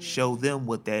to show them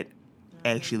what that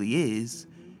actually is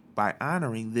by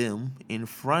honoring them in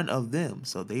front of them,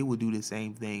 so they will do the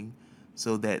same thing,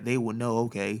 so that they will know,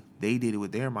 okay, they did it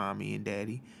with their mommy and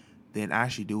daddy, then I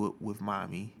should do it with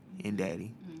mommy and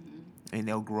daddy. And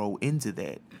they'll grow into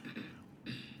that.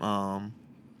 Go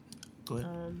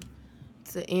ahead.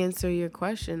 To answer your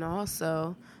question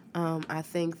also, I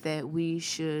think that we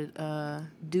should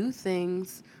do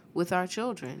things with our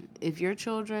children. If your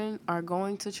children are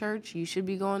going to church, you should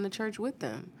be going to church with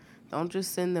them. Don't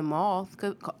just send them off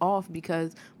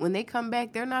because when they come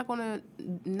back, they're not going to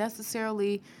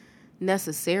necessarily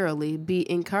be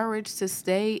encouraged to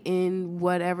stay in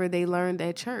whatever they learned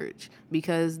at church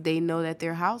because they know that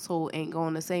their household ain't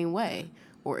going the same way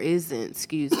or isn't,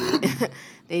 excuse me.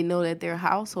 They know that their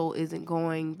household isn't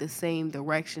going the same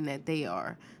direction that they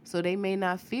are. So they may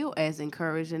not feel as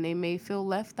encouraged and they may feel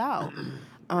left out.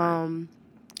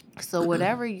 So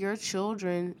whatever your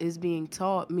children is being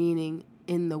taught, meaning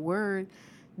in the word,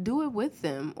 do it with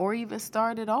them, or even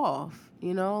start it off.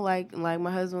 You know, like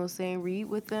my husband was saying, read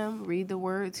with them, read the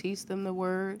word, teach them the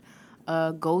word,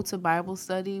 go to Bible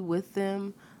study with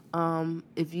them.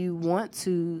 If you want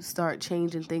to start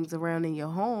changing things around in your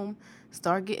home,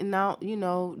 start getting out, you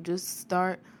know, just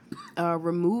start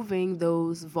removing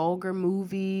those vulgar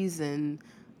movies and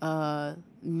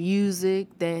music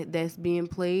that's being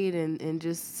played, and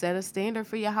just set a standard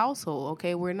for your household.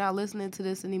 Okay, we're not listening to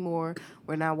this anymore.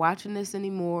 We're not watching this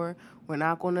anymore. We're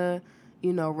not going to,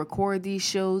 you know, record these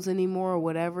shows anymore, or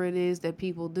whatever it is that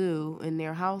people do in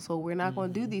their household. We're not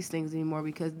going to do these things anymore,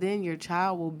 because then your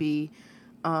child will be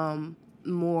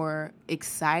more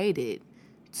excited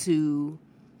to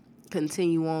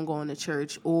continue on going to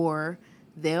church, or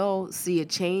they'll see a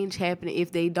change happening.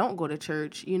 If they don't go to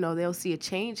church, you know, they'll see a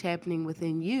change happening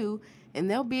within you,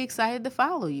 and they'll be excited to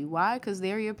follow you. Why? Because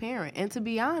they're your parent. And to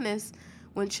be honest,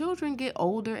 when children get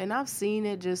older, and I've seen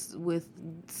it just with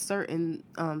certain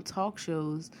talk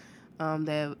shows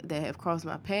that have crossed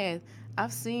my path,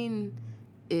 I've seen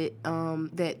it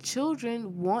that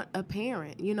children want a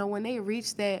parent. You know, when they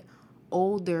reach that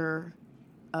older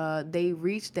they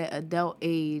reach that adult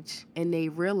age, and they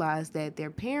realize that their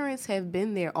parents have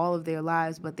been there all of their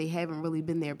lives, but they haven't really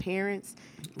been their parents.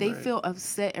 They feel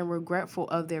upset and regretful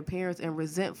of their parents, and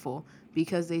resentful,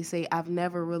 because they say, I've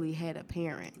never really had a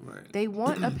parent. They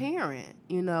want a parent,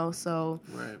 you know, so.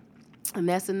 And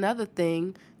that's another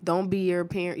thing. Don't be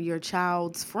your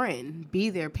child's friend. Be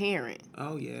their parent.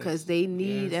 Oh, yes. Because they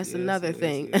need, that's another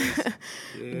thing.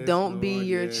 Yes, Don't be Lord,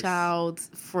 your yes. child's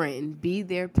friend. Be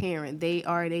their parent. They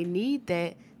need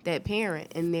that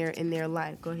parent in their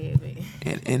life. Go ahead, baby.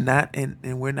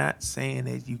 And we're not saying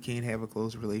that you can't have a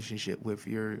close relationship with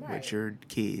your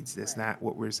kids. That's not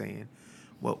what we're saying.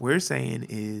 What we're saying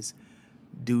is,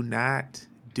 do not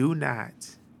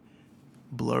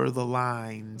blur the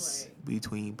lines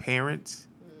between parent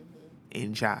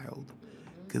and child,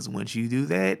 because once you do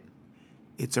that,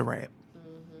 it's a wrap.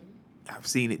 I've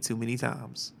seen it too many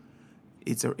times.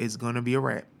 It's going to be a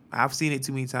wrap. I've seen it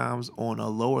too many times on a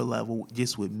lower level,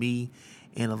 just with me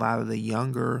and a lot of the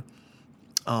younger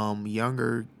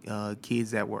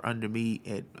kids that were under me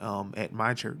at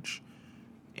my church.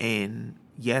 And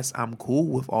yes, I'm cool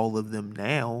with all of them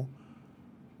now,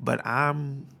 but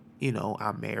I'm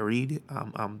married.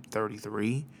 I'm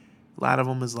 33. A lot of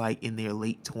them is like in their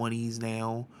late 20s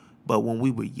now. But when we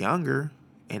were younger,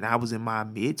 and I was in my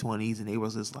mid 20s, and they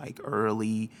was just like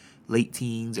late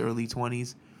teens, early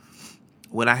 20s,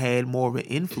 when I had more of an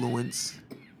influence,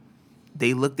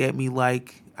 they looked at me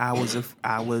like I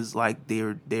was like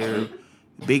their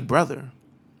big brother.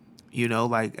 You know,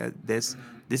 like this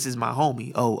is my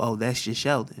homie. Oh, that's just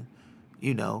Sheldon.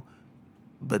 You know,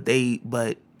 but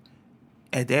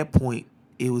at that point,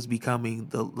 it was becoming,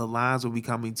 the lines were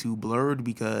becoming too blurred,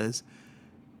 because,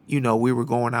 you know, we were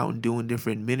going out and doing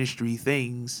different ministry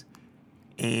things,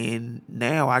 and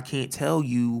now I can't tell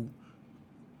you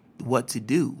what to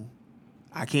do.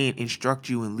 I can't instruct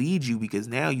you and lead you, because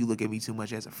now you look at me too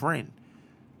much as a friend.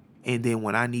 And then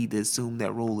when I need to assume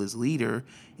that role as leader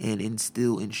and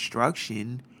instill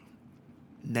instruction,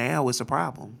 now it's a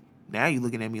problem. Now you're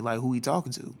looking at me like, who he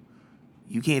talking to?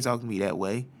 You can't talk to me that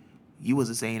way. You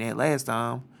wasn't saying that last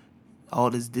time.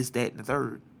 All this, that, and the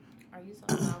third. Are you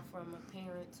talking about from a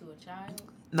parent to a child?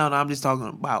 No, I'm just talking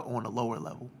about on a lower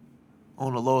level.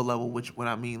 On a lower level, which when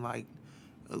I mean like,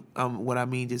 what I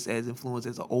mean just as influence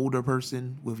as an older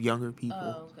person with younger people.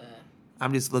 Oh, okay.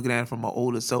 I'm just looking at it from an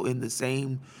older. So in the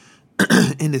same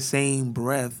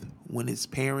breath, when it's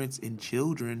parents and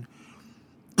children,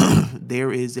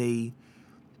 there is the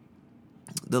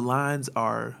lines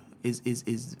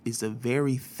is a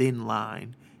very thin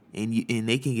line, and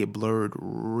they can get blurred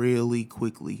really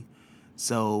quickly.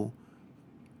 So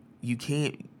you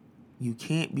can't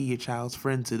be your child's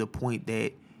friend to the point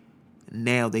that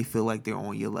now they feel like they're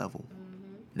on your level.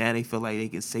 Now they feel like they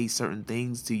can say certain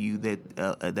things to you that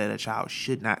a child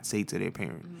should not say to their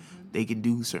parent. They can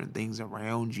do certain things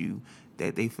around you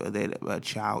that they feel that a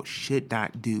child should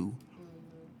not do.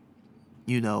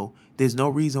 You know, there's no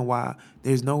reason why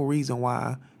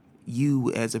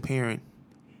you as a parent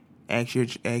ask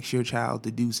your child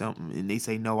to do something, and they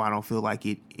say no, I don't feel like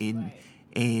it,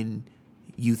 and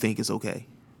you think it's okay.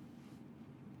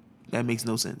 That makes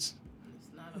no sense.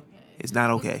 It's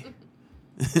not okay.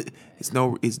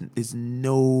 It's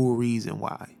no reason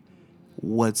why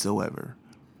whatsoever.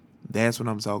 That's what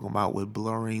I'm talking about with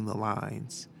blurring the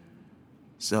lines.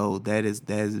 So that is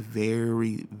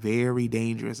very, very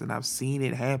dangerous, and I've seen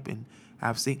it happen.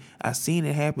 I've seen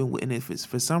it happen, and if it's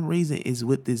for some reason it's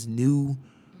with this new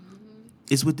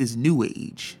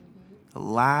age. a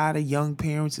lot of young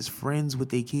parents is friends with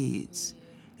their kids,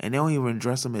 and they don't even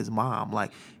address them as mom.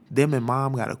 Like them and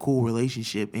mom got a cool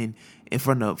relationship, and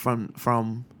from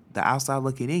the outside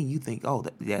looking in, you think, oh,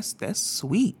 that's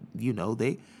sweet. You know,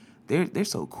 they're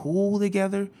so cool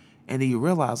together, and then you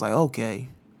realize like, okay,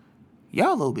 y'all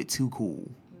a little bit too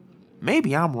cool.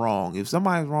 Maybe I'm wrong. If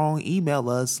somebody's wrong, email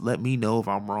us. Let me know if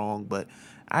I'm wrong. But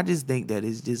I just think that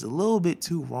it's just a little bit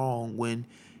too wrong when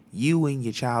you and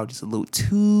your child just a little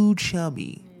too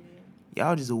chummy.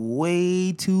 Y'all just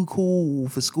way too cool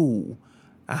for school.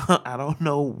 I don't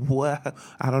know what.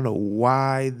 I don't know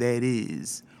why that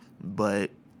is, but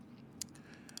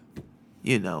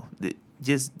you know,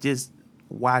 just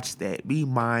watch that. Be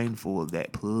mindful of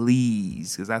that,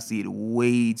 please, because I see it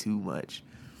way too much.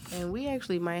 And we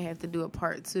actually might have to do a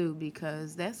part 2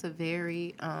 because that's a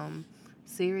very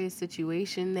serious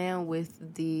situation now with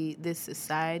this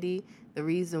society. The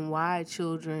reason why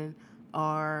children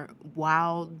are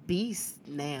wild beasts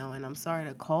now, and I'm sorry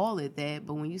to call it that,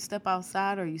 but when you step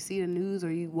outside or you see the news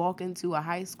or you walk into a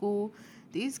high school,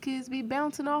 these kids be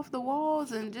bouncing off the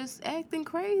walls and just acting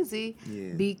crazy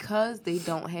because they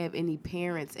don't have any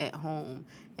parents at home.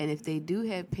 And if they do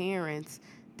have parents,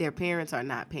 their parents are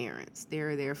not parents.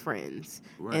 They're their friends.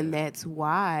 Right. And that's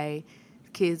why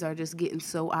kids are just getting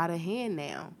so out of hand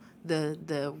now.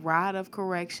 The rod of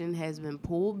correction has been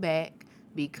pulled back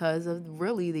because of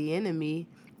really the enemy,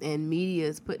 and media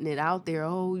is putting it out there.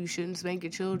 Oh, you shouldn't spank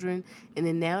your children. And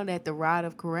then now that the rod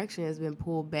of correction has been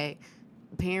pulled back,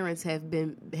 parents have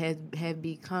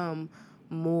become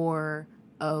more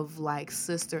of like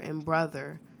sister and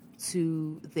brother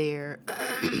to their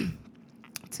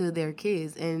to their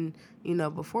kids. And you know,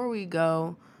 before we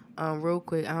go, real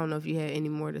quick, I don't know if you had any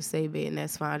more to say, babe, and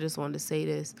that's fine. I just wanted to say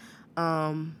this.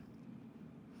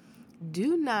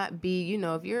 Do not be, you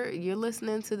know, if you're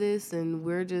listening to this and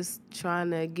we're just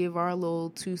trying to give our little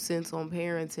 2 cents on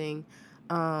parenting,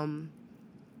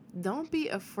 don't be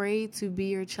afraid to be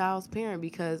your child's parent,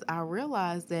 because I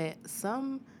realize that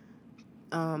some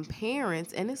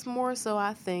parents, and it's more so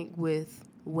I think with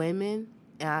women,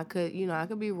 and I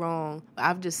could be wrong.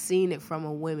 I've just seen it from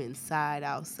a women's side,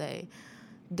 I'll say.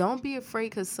 Don't be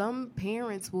afraid, because some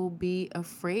parents will be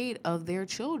afraid of their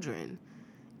children.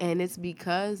 And it's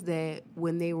because that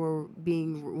when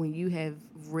you have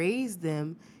raised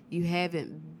them, you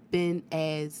haven't been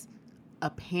as a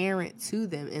parent to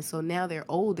them. And so now they're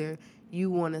older,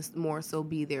 you want to more so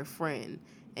be their friend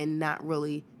and not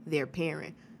really their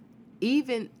parent.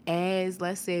 Even as,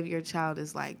 let's say if your child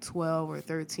is like 12 or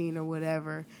 13 or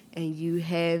whatever, and you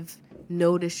have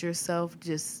noticed yourself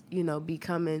just, you know,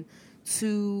 becoming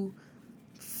too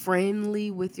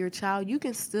friendly with your child, you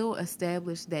can still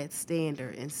establish that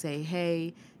standard and say,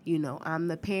 hey, you know, I'm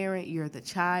the parent, you're the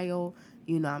child,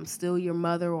 you know, I'm still your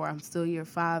mother or I'm still your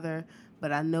father,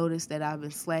 but I noticed that I've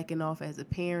been slacking off as a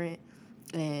parent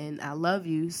and I love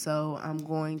you, so I'm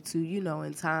going to, you know,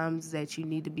 in times that you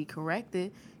need to be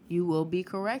corrected, you will be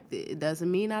corrected. It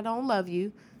doesn't mean I don't love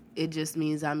you, it just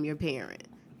means I'm your parent.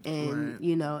 And, right.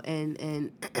 You know,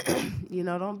 and you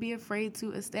know, don't be afraid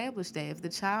to establish that. If the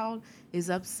child is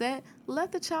upset,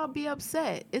 let the child be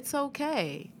upset. It's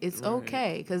okay. It's right.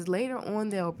 Okay, because later on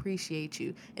they'll appreciate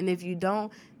you. And if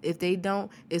they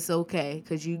don't, it's okay,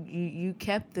 because you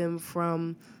kept them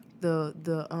from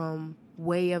the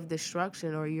way of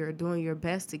destruction, or you're doing your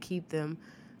best to keep them,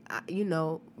 you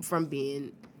know, from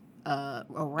being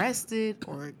arrested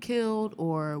or killed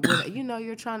or whatever. You know,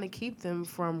 you're trying to keep them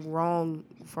from wrong.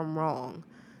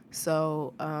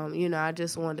 So, you know, I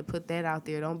just wanted to put that out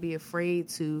there. Don't be afraid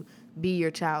to be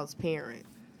your child's parent.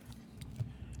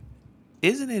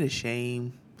 Isn't it a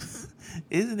shame?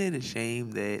 Isn't it a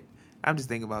shame that, I'm just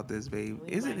thinking about this, babe.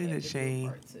 Isn't it a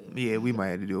shame? Yeah, we might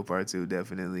have to do a part 2,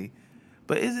 definitely.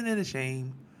 But isn't it a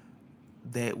shame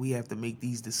that we have to make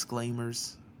these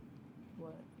disclaimers?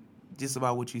 Just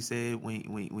about what you said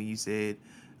when you said,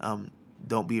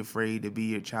 don't be afraid to be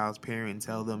your child's parent and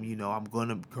tell them, you know, I'm going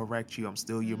to correct you. I'm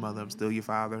still your mother. I'm still your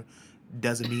father.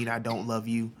 Doesn't mean I don't love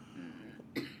you.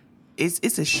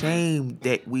 It's a shame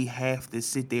that we have to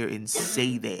sit there and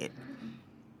say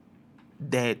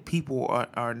that people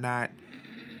are not,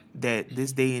 that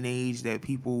this day and age, that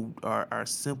people are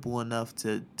simple enough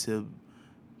to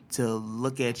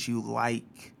look at you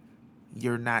like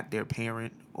you're not their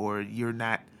parent, or you're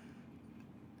not,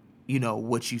 you know,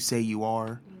 what you say you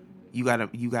are. You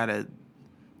gotta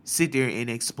sit there and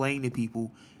explain to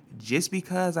people, just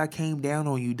because I came down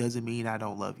on you doesn't mean I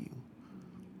don't love you.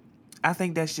 I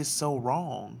think that's just so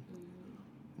wrong,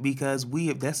 because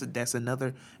that's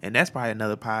another, and that's probably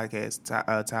another podcast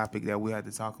topic that we have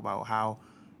to talk about, how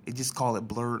It just call it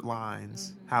blurred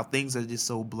lines. How things are just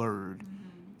so blurred.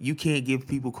 You can't give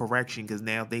people correction because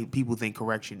now people think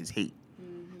correction is hate.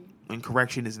 When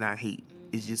correction is not hate.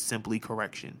 It's just simply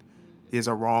correction. There's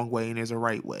a wrong way and there's a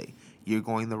right way. You're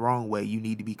going the wrong way. You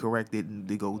need to be corrected and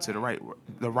to go to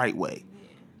the right way.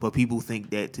 But people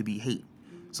think that to be hate.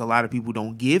 So a lot of people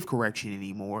don't give correction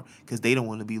anymore because they don't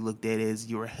want to be looked at as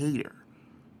you're a hater,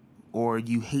 or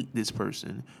you hate this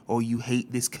person, or you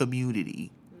hate this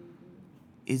community.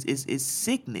 It's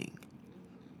sickening.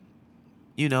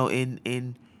 You know,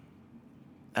 and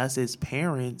us as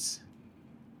parents,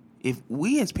 if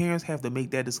we as parents have to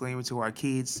make that disclaimer to our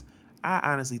kids, I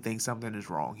honestly think something is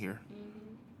wrong here.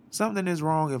 Something is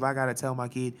wrong if I got to tell my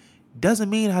kid, doesn't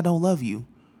mean I don't love you.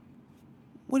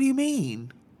 What do you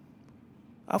mean?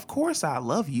 Of course I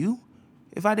love you.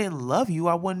 If I didn't love you,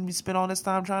 I wouldn't spend all this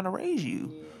time trying to raise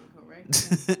you. Yeah,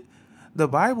 correct. The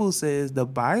Bible says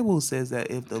that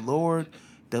if the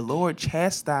Lord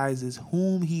chastises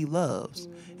whom he loves,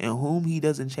 and whom he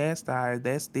doesn't chastise,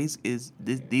 this is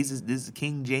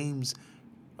King James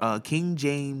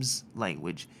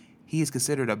language. He is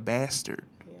considered a bastard.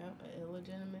 Yeah,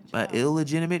 an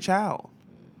illegitimate child.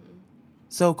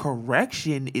 So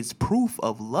correction is proof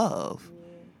of love.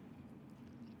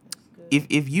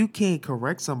 If you can't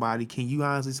correct somebody, can you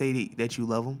honestly say that you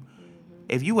love them?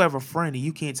 If you have a friend and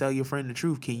you can't tell your friend the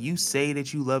truth, can you say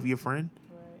that you love your friend?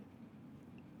 Right.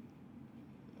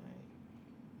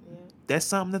 Yeah. That's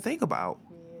something to think about.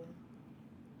 Yeah.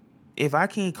 If I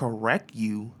can't correct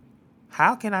you,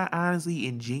 how can I honestly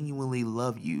and genuinely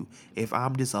love you if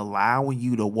I'm just allowing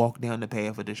you to walk down the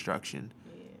path of destruction?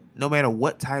 Yeah. No matter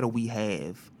what title we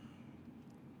have.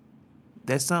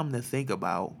 That's something to think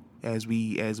about as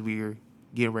we're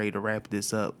getting ready to wrap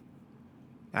this up.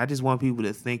 I just want people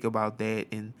to think about that,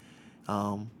 and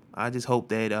I just hope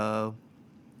that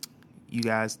you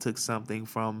guys took something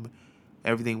from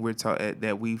everything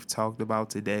that we've talked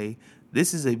about today.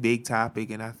 This is a big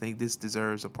topic, and I think this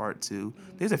deserves a part 2.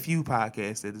 There's a few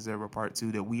podcasts that deserve a part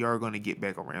 2 that we are going to get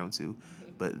back around to,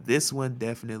 but this one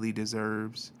definitely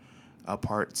deserves a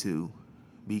part 2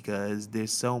 because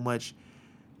there's so much.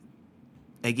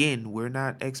 Again, we're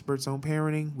not experts on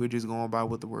parenting. We're just going by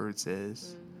what the word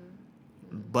says.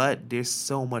 But there's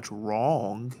so much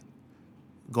wrong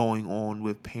going on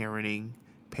with parenting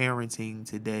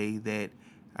today that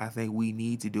I think we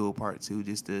need to do a part 2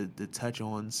 just to touch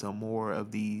on some more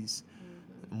of these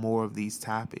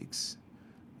topics.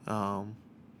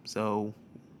 So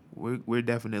we're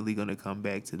definitely going to come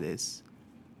back to this.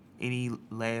 Any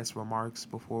last remarks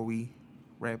before we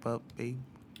wrap up, babe?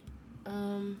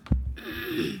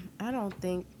 I don't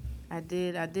think I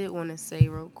did. I did want to say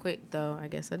real quick, though. I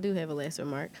guess I do have a last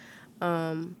remark.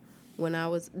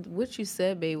 What you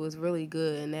said, babe, was really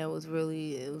good, and it was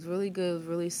really good. It was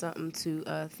really something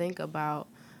to think about.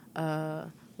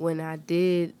 When I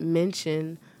did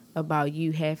mention about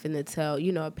you having to tell,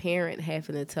 a parent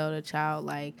having to tell the child,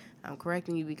 like, I'm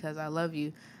correcting you because I love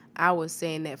you. I was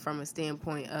saying that from a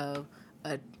standpoint of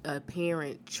a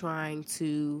parent trying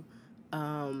to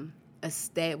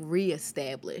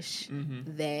reestablish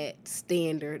that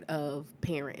standard of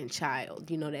parent and child,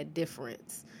 that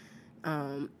difference.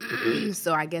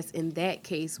 So I guess in that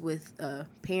case, with a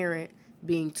parent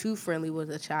being too friendly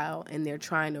with a child and they're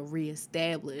trying to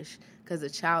reestablish, because the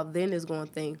child then is going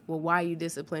to think, well, why are you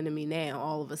disciplining me now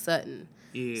all of a sudden?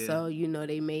 Yeah. So,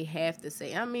 they may have to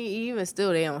say, even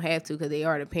still they don't have to because they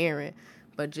are the parent,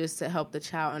 but just to help the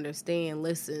child understand,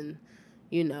 listen,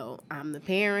 I'm the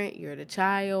parent, you're the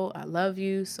child, I love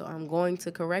you, so I'm going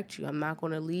to correct you. I'm not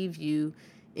going to leave you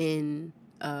in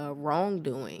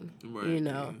wrongdoing, right,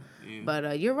 Yeah.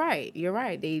 But you're right.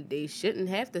 They shouldn't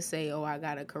have to say, oh, I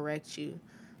got to correct you.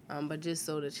 But just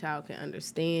so the child can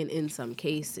understand in some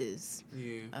cases.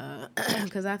 Yeah.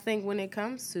 Because I think when it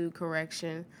comes to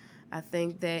correction, I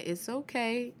think that it's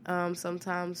okay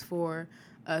sometimes for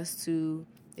us to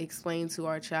explain to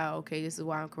our child, okay, this is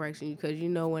why I'm correcting you. Because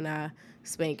when I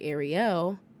spank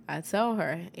Ariel, I tell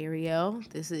her, Ariel,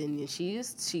 this is, and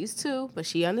she's 2, but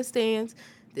she understands.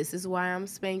 This is why I'm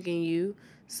spanking you,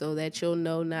 so that you'll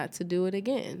know not to do it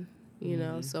again.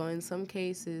 So in some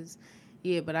cases,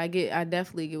 yeah. But I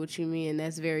definitely get what you mean, and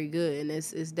that's very good, and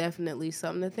it's definitely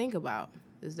something to think about.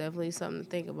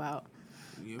 Yep.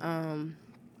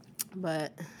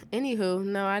 But anywho,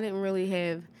 no, I didn't really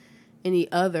have any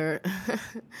other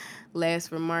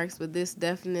last remarks, but this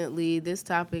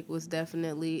topic was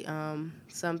definitely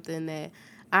something that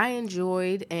I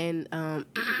enjoyed, and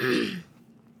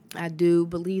I do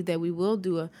believe that we will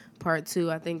do a part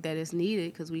 2. I think that it's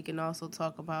needed because we can also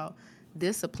talk about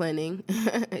disciplining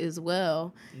as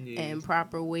well, and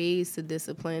proper ways to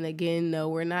discipline. Again, no,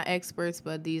 we're not experts,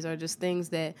 but these are just things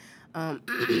that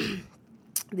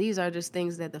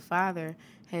the Father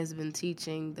has been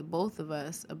teaching the both of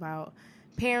us about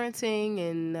parenting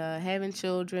and having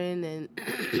children and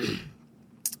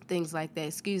things like that.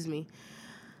 Excuse me.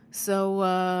 So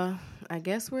I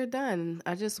guess we're done.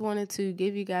 I just wanted to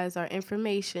give you guys our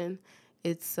information.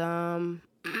 It's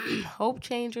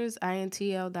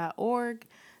hopechangersintl.org.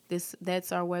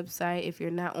 That's our website. If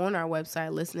you're not on our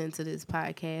website listening to this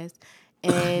podcast,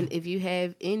 and if you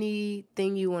have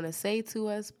anything you want to say to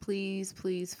us, please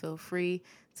feel free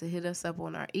to hit us up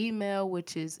on our email,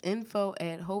 which is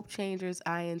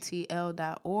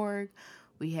info@hopechangersintl.org.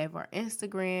 We have our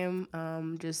Instagram.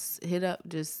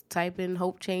 Just type in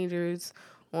Hope Changers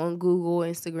on Google,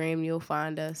 Instagram, you'll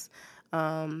find us.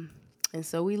 And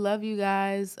so we love you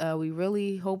guys. We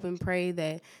really hope and pray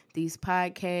that these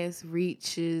podcasts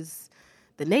reaches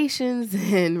the nations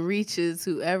and reaches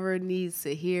whoever needs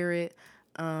to hear it.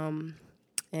 And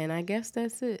I guess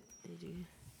that's it.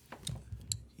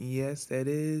 Yes, that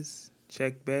is.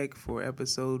 Check back for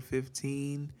episode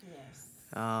 15. Yes.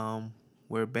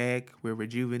 We're back. We're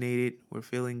rejuvenated. We're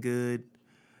feeling good.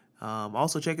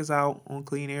 Also, check us out on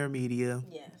Clean Air Media.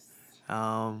 Yes.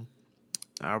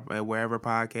 Wherever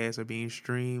podcasts are being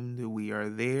streamed, we are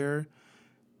there.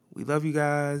 We love you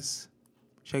guys.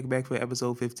 Check back for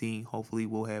episode 15. Hopefully,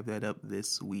 we'll have that up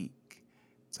this week.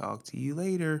 Talk to you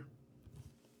later.